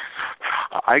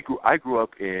 I grew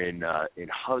up in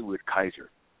Hollywood Kaiser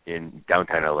in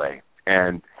downtown LA,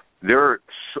 and there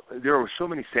were so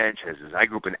many Sanchez's. I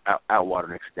grew up in Atwater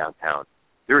next to downtown.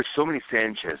 There were so many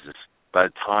Sanchez's. By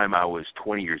the time I was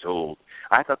 20 years old,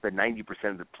 I thought that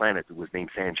 90% of the planet was named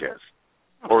Sanchez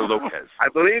or Lopez. I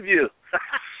believe you.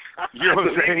 You know what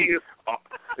I'm saying?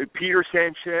 Peter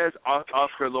Sanchez,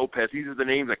 Oscar Lopez. These are the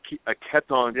names I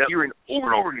kept on hearing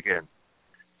over and over again.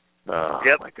 Oh,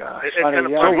 my gosh. It's kind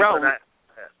of funny.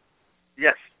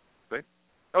 Yes.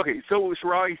 Okay, so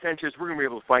Raul Sanchez, we're going to be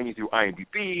able to find you through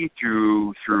IMDb,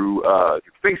 through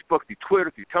Facebook, through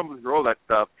Twitter, through Tumblr, through all that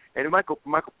stuff. And Michael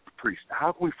Preece,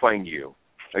 how can we find you?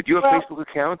 Do you have a Facebook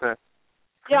account?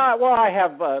 Yeah, well, I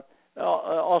have.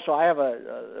 Also, I have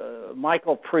a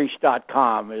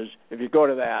michaelpreece.com. If you go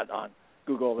to that on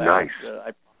Google, that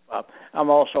nice. I'm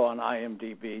also on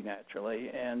IMDb naturally,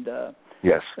 and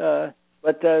yes.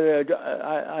 But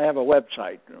I have a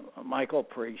website,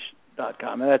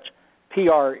 michaelpreece.com, and that's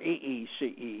PREECE.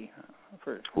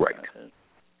 Right.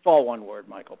 It's all one word,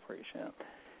 Michael Preece. Yeah.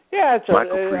 Yeah,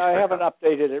 I haven't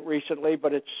updated it recently,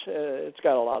 but it's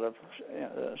got a lot of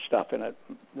stuff in it.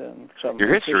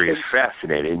 Your history is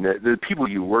fascinating. The people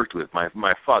you worked with,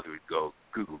 my father would go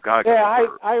Google Gaga. Yeah,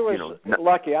 I was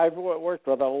lucky. I've worked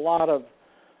with a lot of,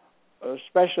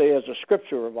 especially as a script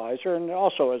supervisor and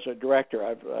also as a director.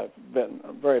 I've been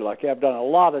very lucky. I've done a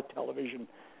lot of television,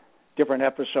 different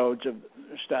episodes of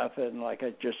stuff, and like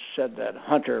I just said, that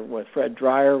Hunter with Fred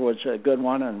Dreyer was a good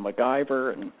one, and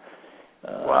MacGyver, and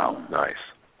wow, nice.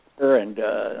 And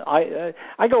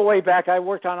I go way back. I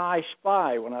worked on I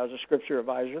Spy when I was a script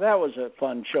supervisor. That was a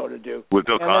fun show to do. With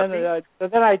Bill Cosby.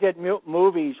 And then I did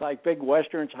movies like big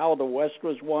westerns. How the West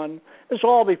Was Won. This is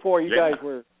all before you guys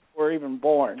were even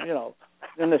born.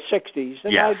 In the '60s.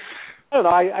 And yes. I don't know.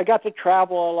 I got to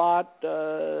travel a lot.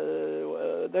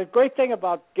 The great thing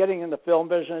about getting in the film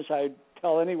business, I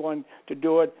tell anyone to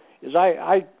do it, is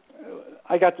I've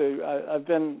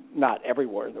been not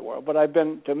everywhere in the world, but I've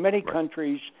been to many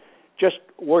countries just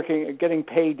working, getting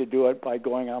paid to do it by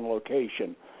going on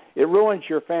location. It ruins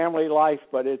your family life,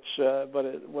 but it's a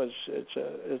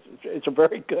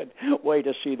very good way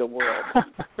to see the world.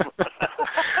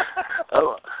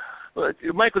 Well,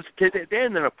 Michael, to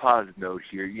end on a positive note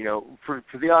here, for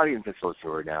the audience that's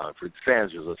listening right now, and for the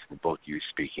fans who are listening to both you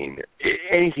speaking,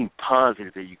 anything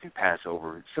positive that you can pass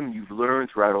over, something you've learned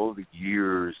throughout all the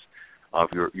years of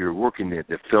your work in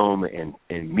the film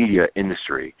and media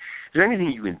industry. Is there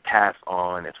anything you can pass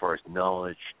on as far as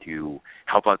knowledge to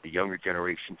help out the younger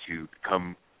generation to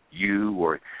become you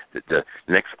or the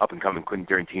next up-and-coming Quentin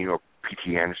Tarantino or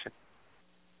P.T. Anderson?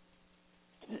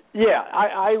 Yeah,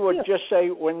 I would just say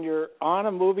when you're on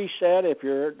a movie set,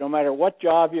 no matter what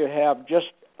job you have, just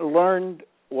learn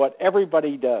what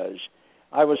everybody does.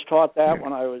 I was taught that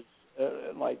when I was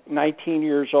like 19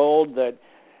 years old, that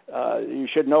you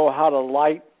should know how to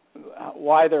light,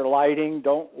 why they're lighting.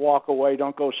 Don't walk away.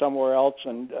 Don't go somewhere else.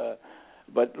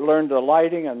 But learn the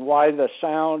lighting and why the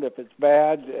sound, if it's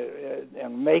bad,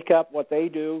 and makeup, what they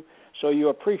do, so you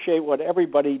appreciate what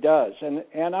everybody does.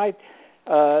 And I,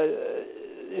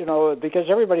 because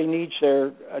everybody needs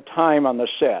their time on the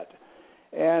set,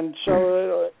 and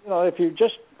so if you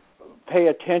just pay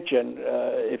attention,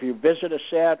 if you visit a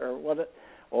set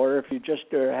or if you just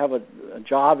have a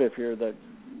job, if you're the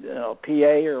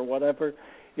PA or whatever,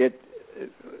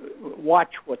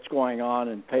 watch what's going on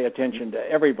and pay attention to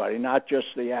everybody, not just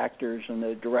the actors and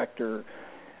the director,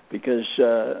 because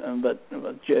but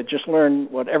just learn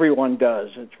what everyone does.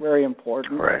 It's very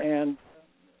important, right. and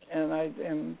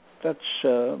that's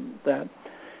that.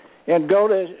 And go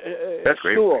to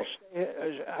schools.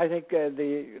 I think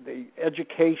the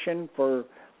education for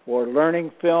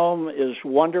learning film is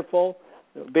wonderful.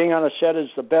 Being on a set is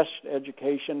the best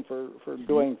education for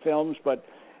doing films, but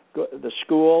the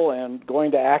school and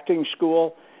going to acting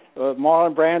school.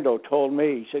 Marlon Brando told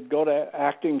me, he said, go to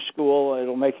acting school,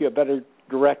 it'll make you a better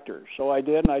director. So I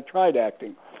did, and I tried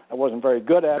acting. I wasn't very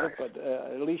good at it, but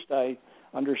at least I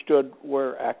understood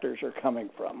where actors are coming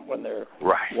from when they're,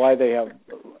 why they have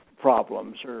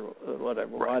problems or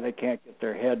whatever, why they can't get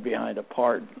their head behind a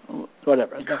part,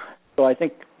 whatever. So I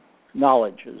think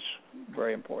knowledge is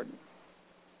very important.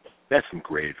 That's some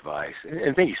great advice.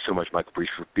 And thank you so much, Michael Preece,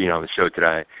 for being on the show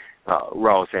today.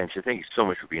 Raul Sanchez, thank you so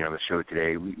much for being on the show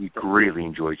today. We greatly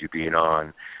enjoyed you being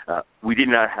on. We did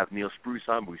not have Neil Spruce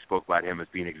on, but we spoke about him as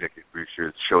being executive producer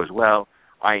of the show as well.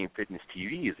 I Am Fitness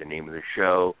TV is the name of the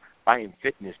show.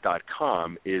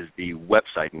 IamFitness.com is the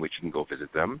website in which you can go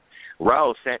visit them.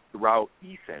 Raul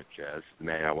E. Sanchez is the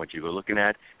man I want you to go looking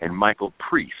at, and Michael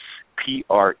Preece, Preece,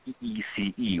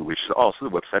 which is also the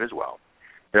website as well.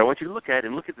 That I want you to look at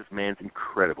this man's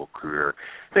incredible career.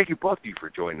 Thank you, both of you, for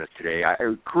joining us today. I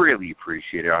greatly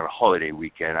appreciate it on a holiday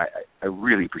weekend. I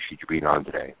really appreciate you being on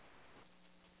today.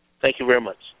 Thank you very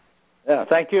much. Yeah,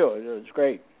 thank you. It was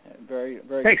great. Very,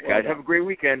 very. Thanks, guys. Have a great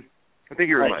weekend. Thank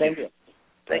you very much. Thank you.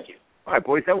 Thank you. All right,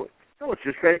 boys. That was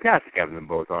just fantastic having them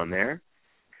both on there.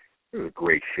 It was a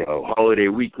great show. Holiday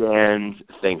weekend,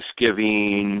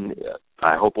 Thanksgiving.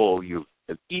 I hope all you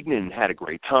have eaten and had a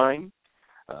great time.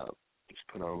 Just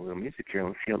put on a little music here and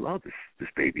let's see how loud this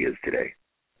baby is today.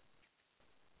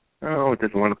 Oh, it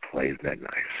doesn't want to play. Isn't that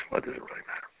nice? Well, it doesn't really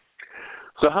matter.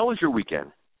 So how was your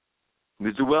weekend?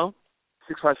 Did you do well?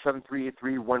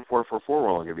 657-383-1444. We're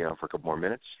only going to be on for a couple more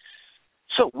minutes.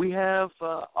 So we have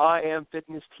I Am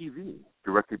Fitness TV,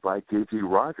 directed by J.G.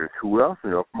 Rogers, who we also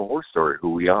know from A Horse Story,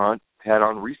 who we had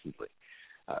on recently.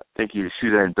 Thank you to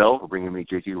Suzanne Bell for bringing me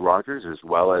J.G. Rogers, as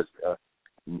well as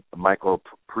Michael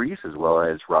Preece, as well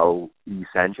as Raul E.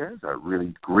 Sanchez. I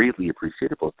really greatly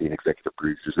appreciate it, both being executive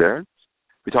producers there.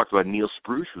 We talked about Neil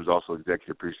Spruce, who's also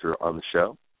executive producer on the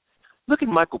show. Look at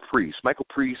Michael Preece. Michael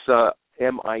Preece,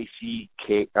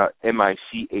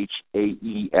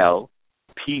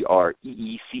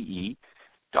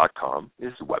 MichaelPreece.com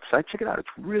is the website. Check it out. It's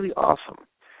really awesome.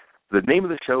 The name of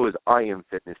the show is I Am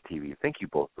Fitness TV. Thank you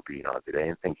both for being on today,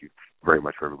 and thank you very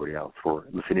much for everybody else for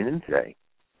listening in today.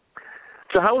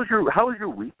 So how was your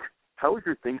week? How was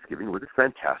your Thanksgiving? Was it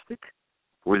fantastic?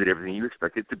 Was it everything you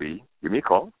expected it to be? Give me a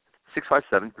call,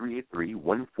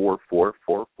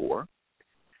 657-383-14444.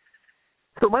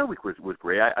 So my week was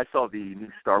great. I saw the new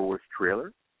Star Wars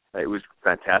trailer. It was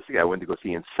fantastic. I went to go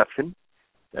see Inception,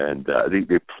 and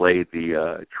they played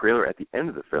the trailer at the end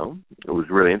of the film. It was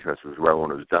really interesting. It was right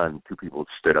when it was done. Two people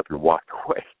stood up and walked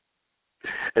away,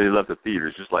 and they left the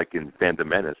theaters just like in Phantom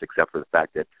Menace, except for the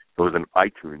fact that it was on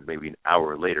iTunes maybe an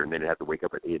hour later, and then they had to wake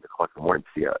up at 8 o'clock in the morning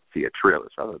to see a trailer.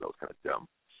 So I thought that was kind of dumb.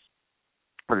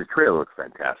 But the trailer looks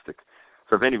fantastic.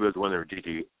 So if anybody was wondering,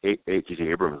 J.J.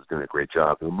 Abrams is doing a great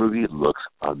job. The movie looks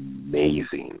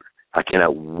amazing. I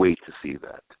cannot wait to see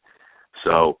that.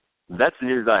 So that's the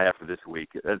news I have for this week.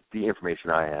 That's the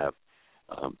information I have.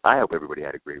 I hope everybody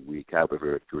had a great week. I hope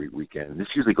everybody had a great weekend.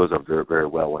 This usually goes up very, very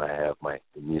well when I have my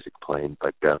music playing.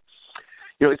 But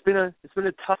it's been a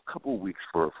tough couple of weeks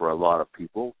for a lot of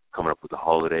people coming up with the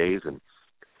holidays, and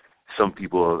some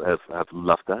people have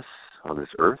left us on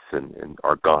this earth and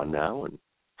are gone now, and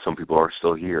some people are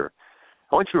still here.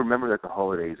 I want you to remember that the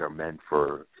holidays are meant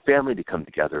for family to come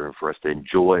together and for us to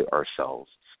enjoy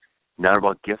ourselves. It's not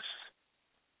about gifts.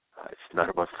 It's not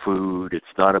about food.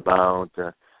 It's not about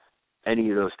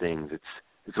any of those things.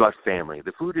 It's about family.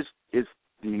 The food is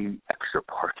the extra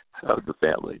part of the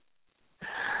family.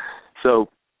 So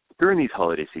during these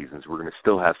holiday seasons, we're going to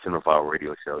still have Cinephile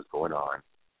radio shows going on.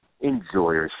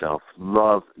 Enjoy yourself.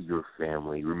 Love your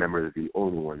family. Remember that the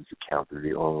only ones who count are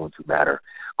the only ones who matter.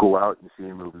 Go out and see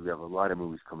a movie. We have a lot of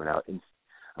movies coming out.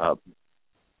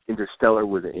 Interstellar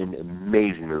was an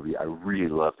amazing movie. I really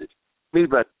loved it. Maybe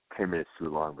about 10 minutes too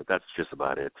long, but that's just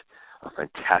about it. A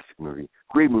fantastic movie.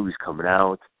 Great movies coming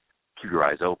out. Keep your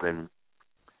eyes open.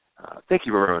 Thank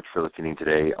you very much for listening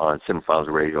today on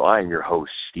Cinephiles Radio. I am your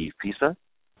host, Steve Pisa.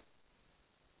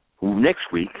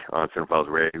 Next week on Cinephiles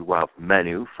Radio, we'll have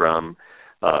Manu from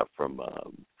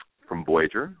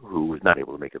Voyager, who was not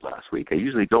able to make it last week. I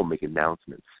usually don't make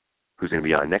announcements who's going to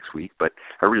be on next week, but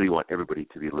I really want everybody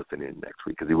to be listening in next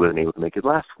week because he wasn't able to make it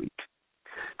last week.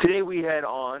 Today we had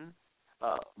on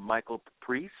Michael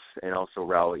Preece and also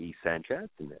Raul E. Sanchez,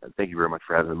 and thank you very much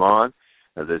for having them on.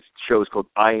 The show is called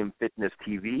I Am Fitness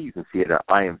TV. You can see it at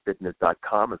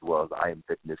IamFitness.com as well as I Am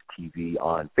Fitness TV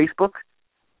on Facebook.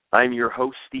 I'm your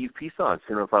host, Steve Pisa, on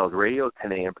Cinephiles Radio,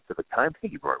 10 a.m. Pacific Time.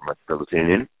 Thank you very much for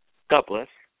listening in. God bless.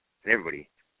 And everybody,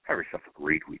 have yourself a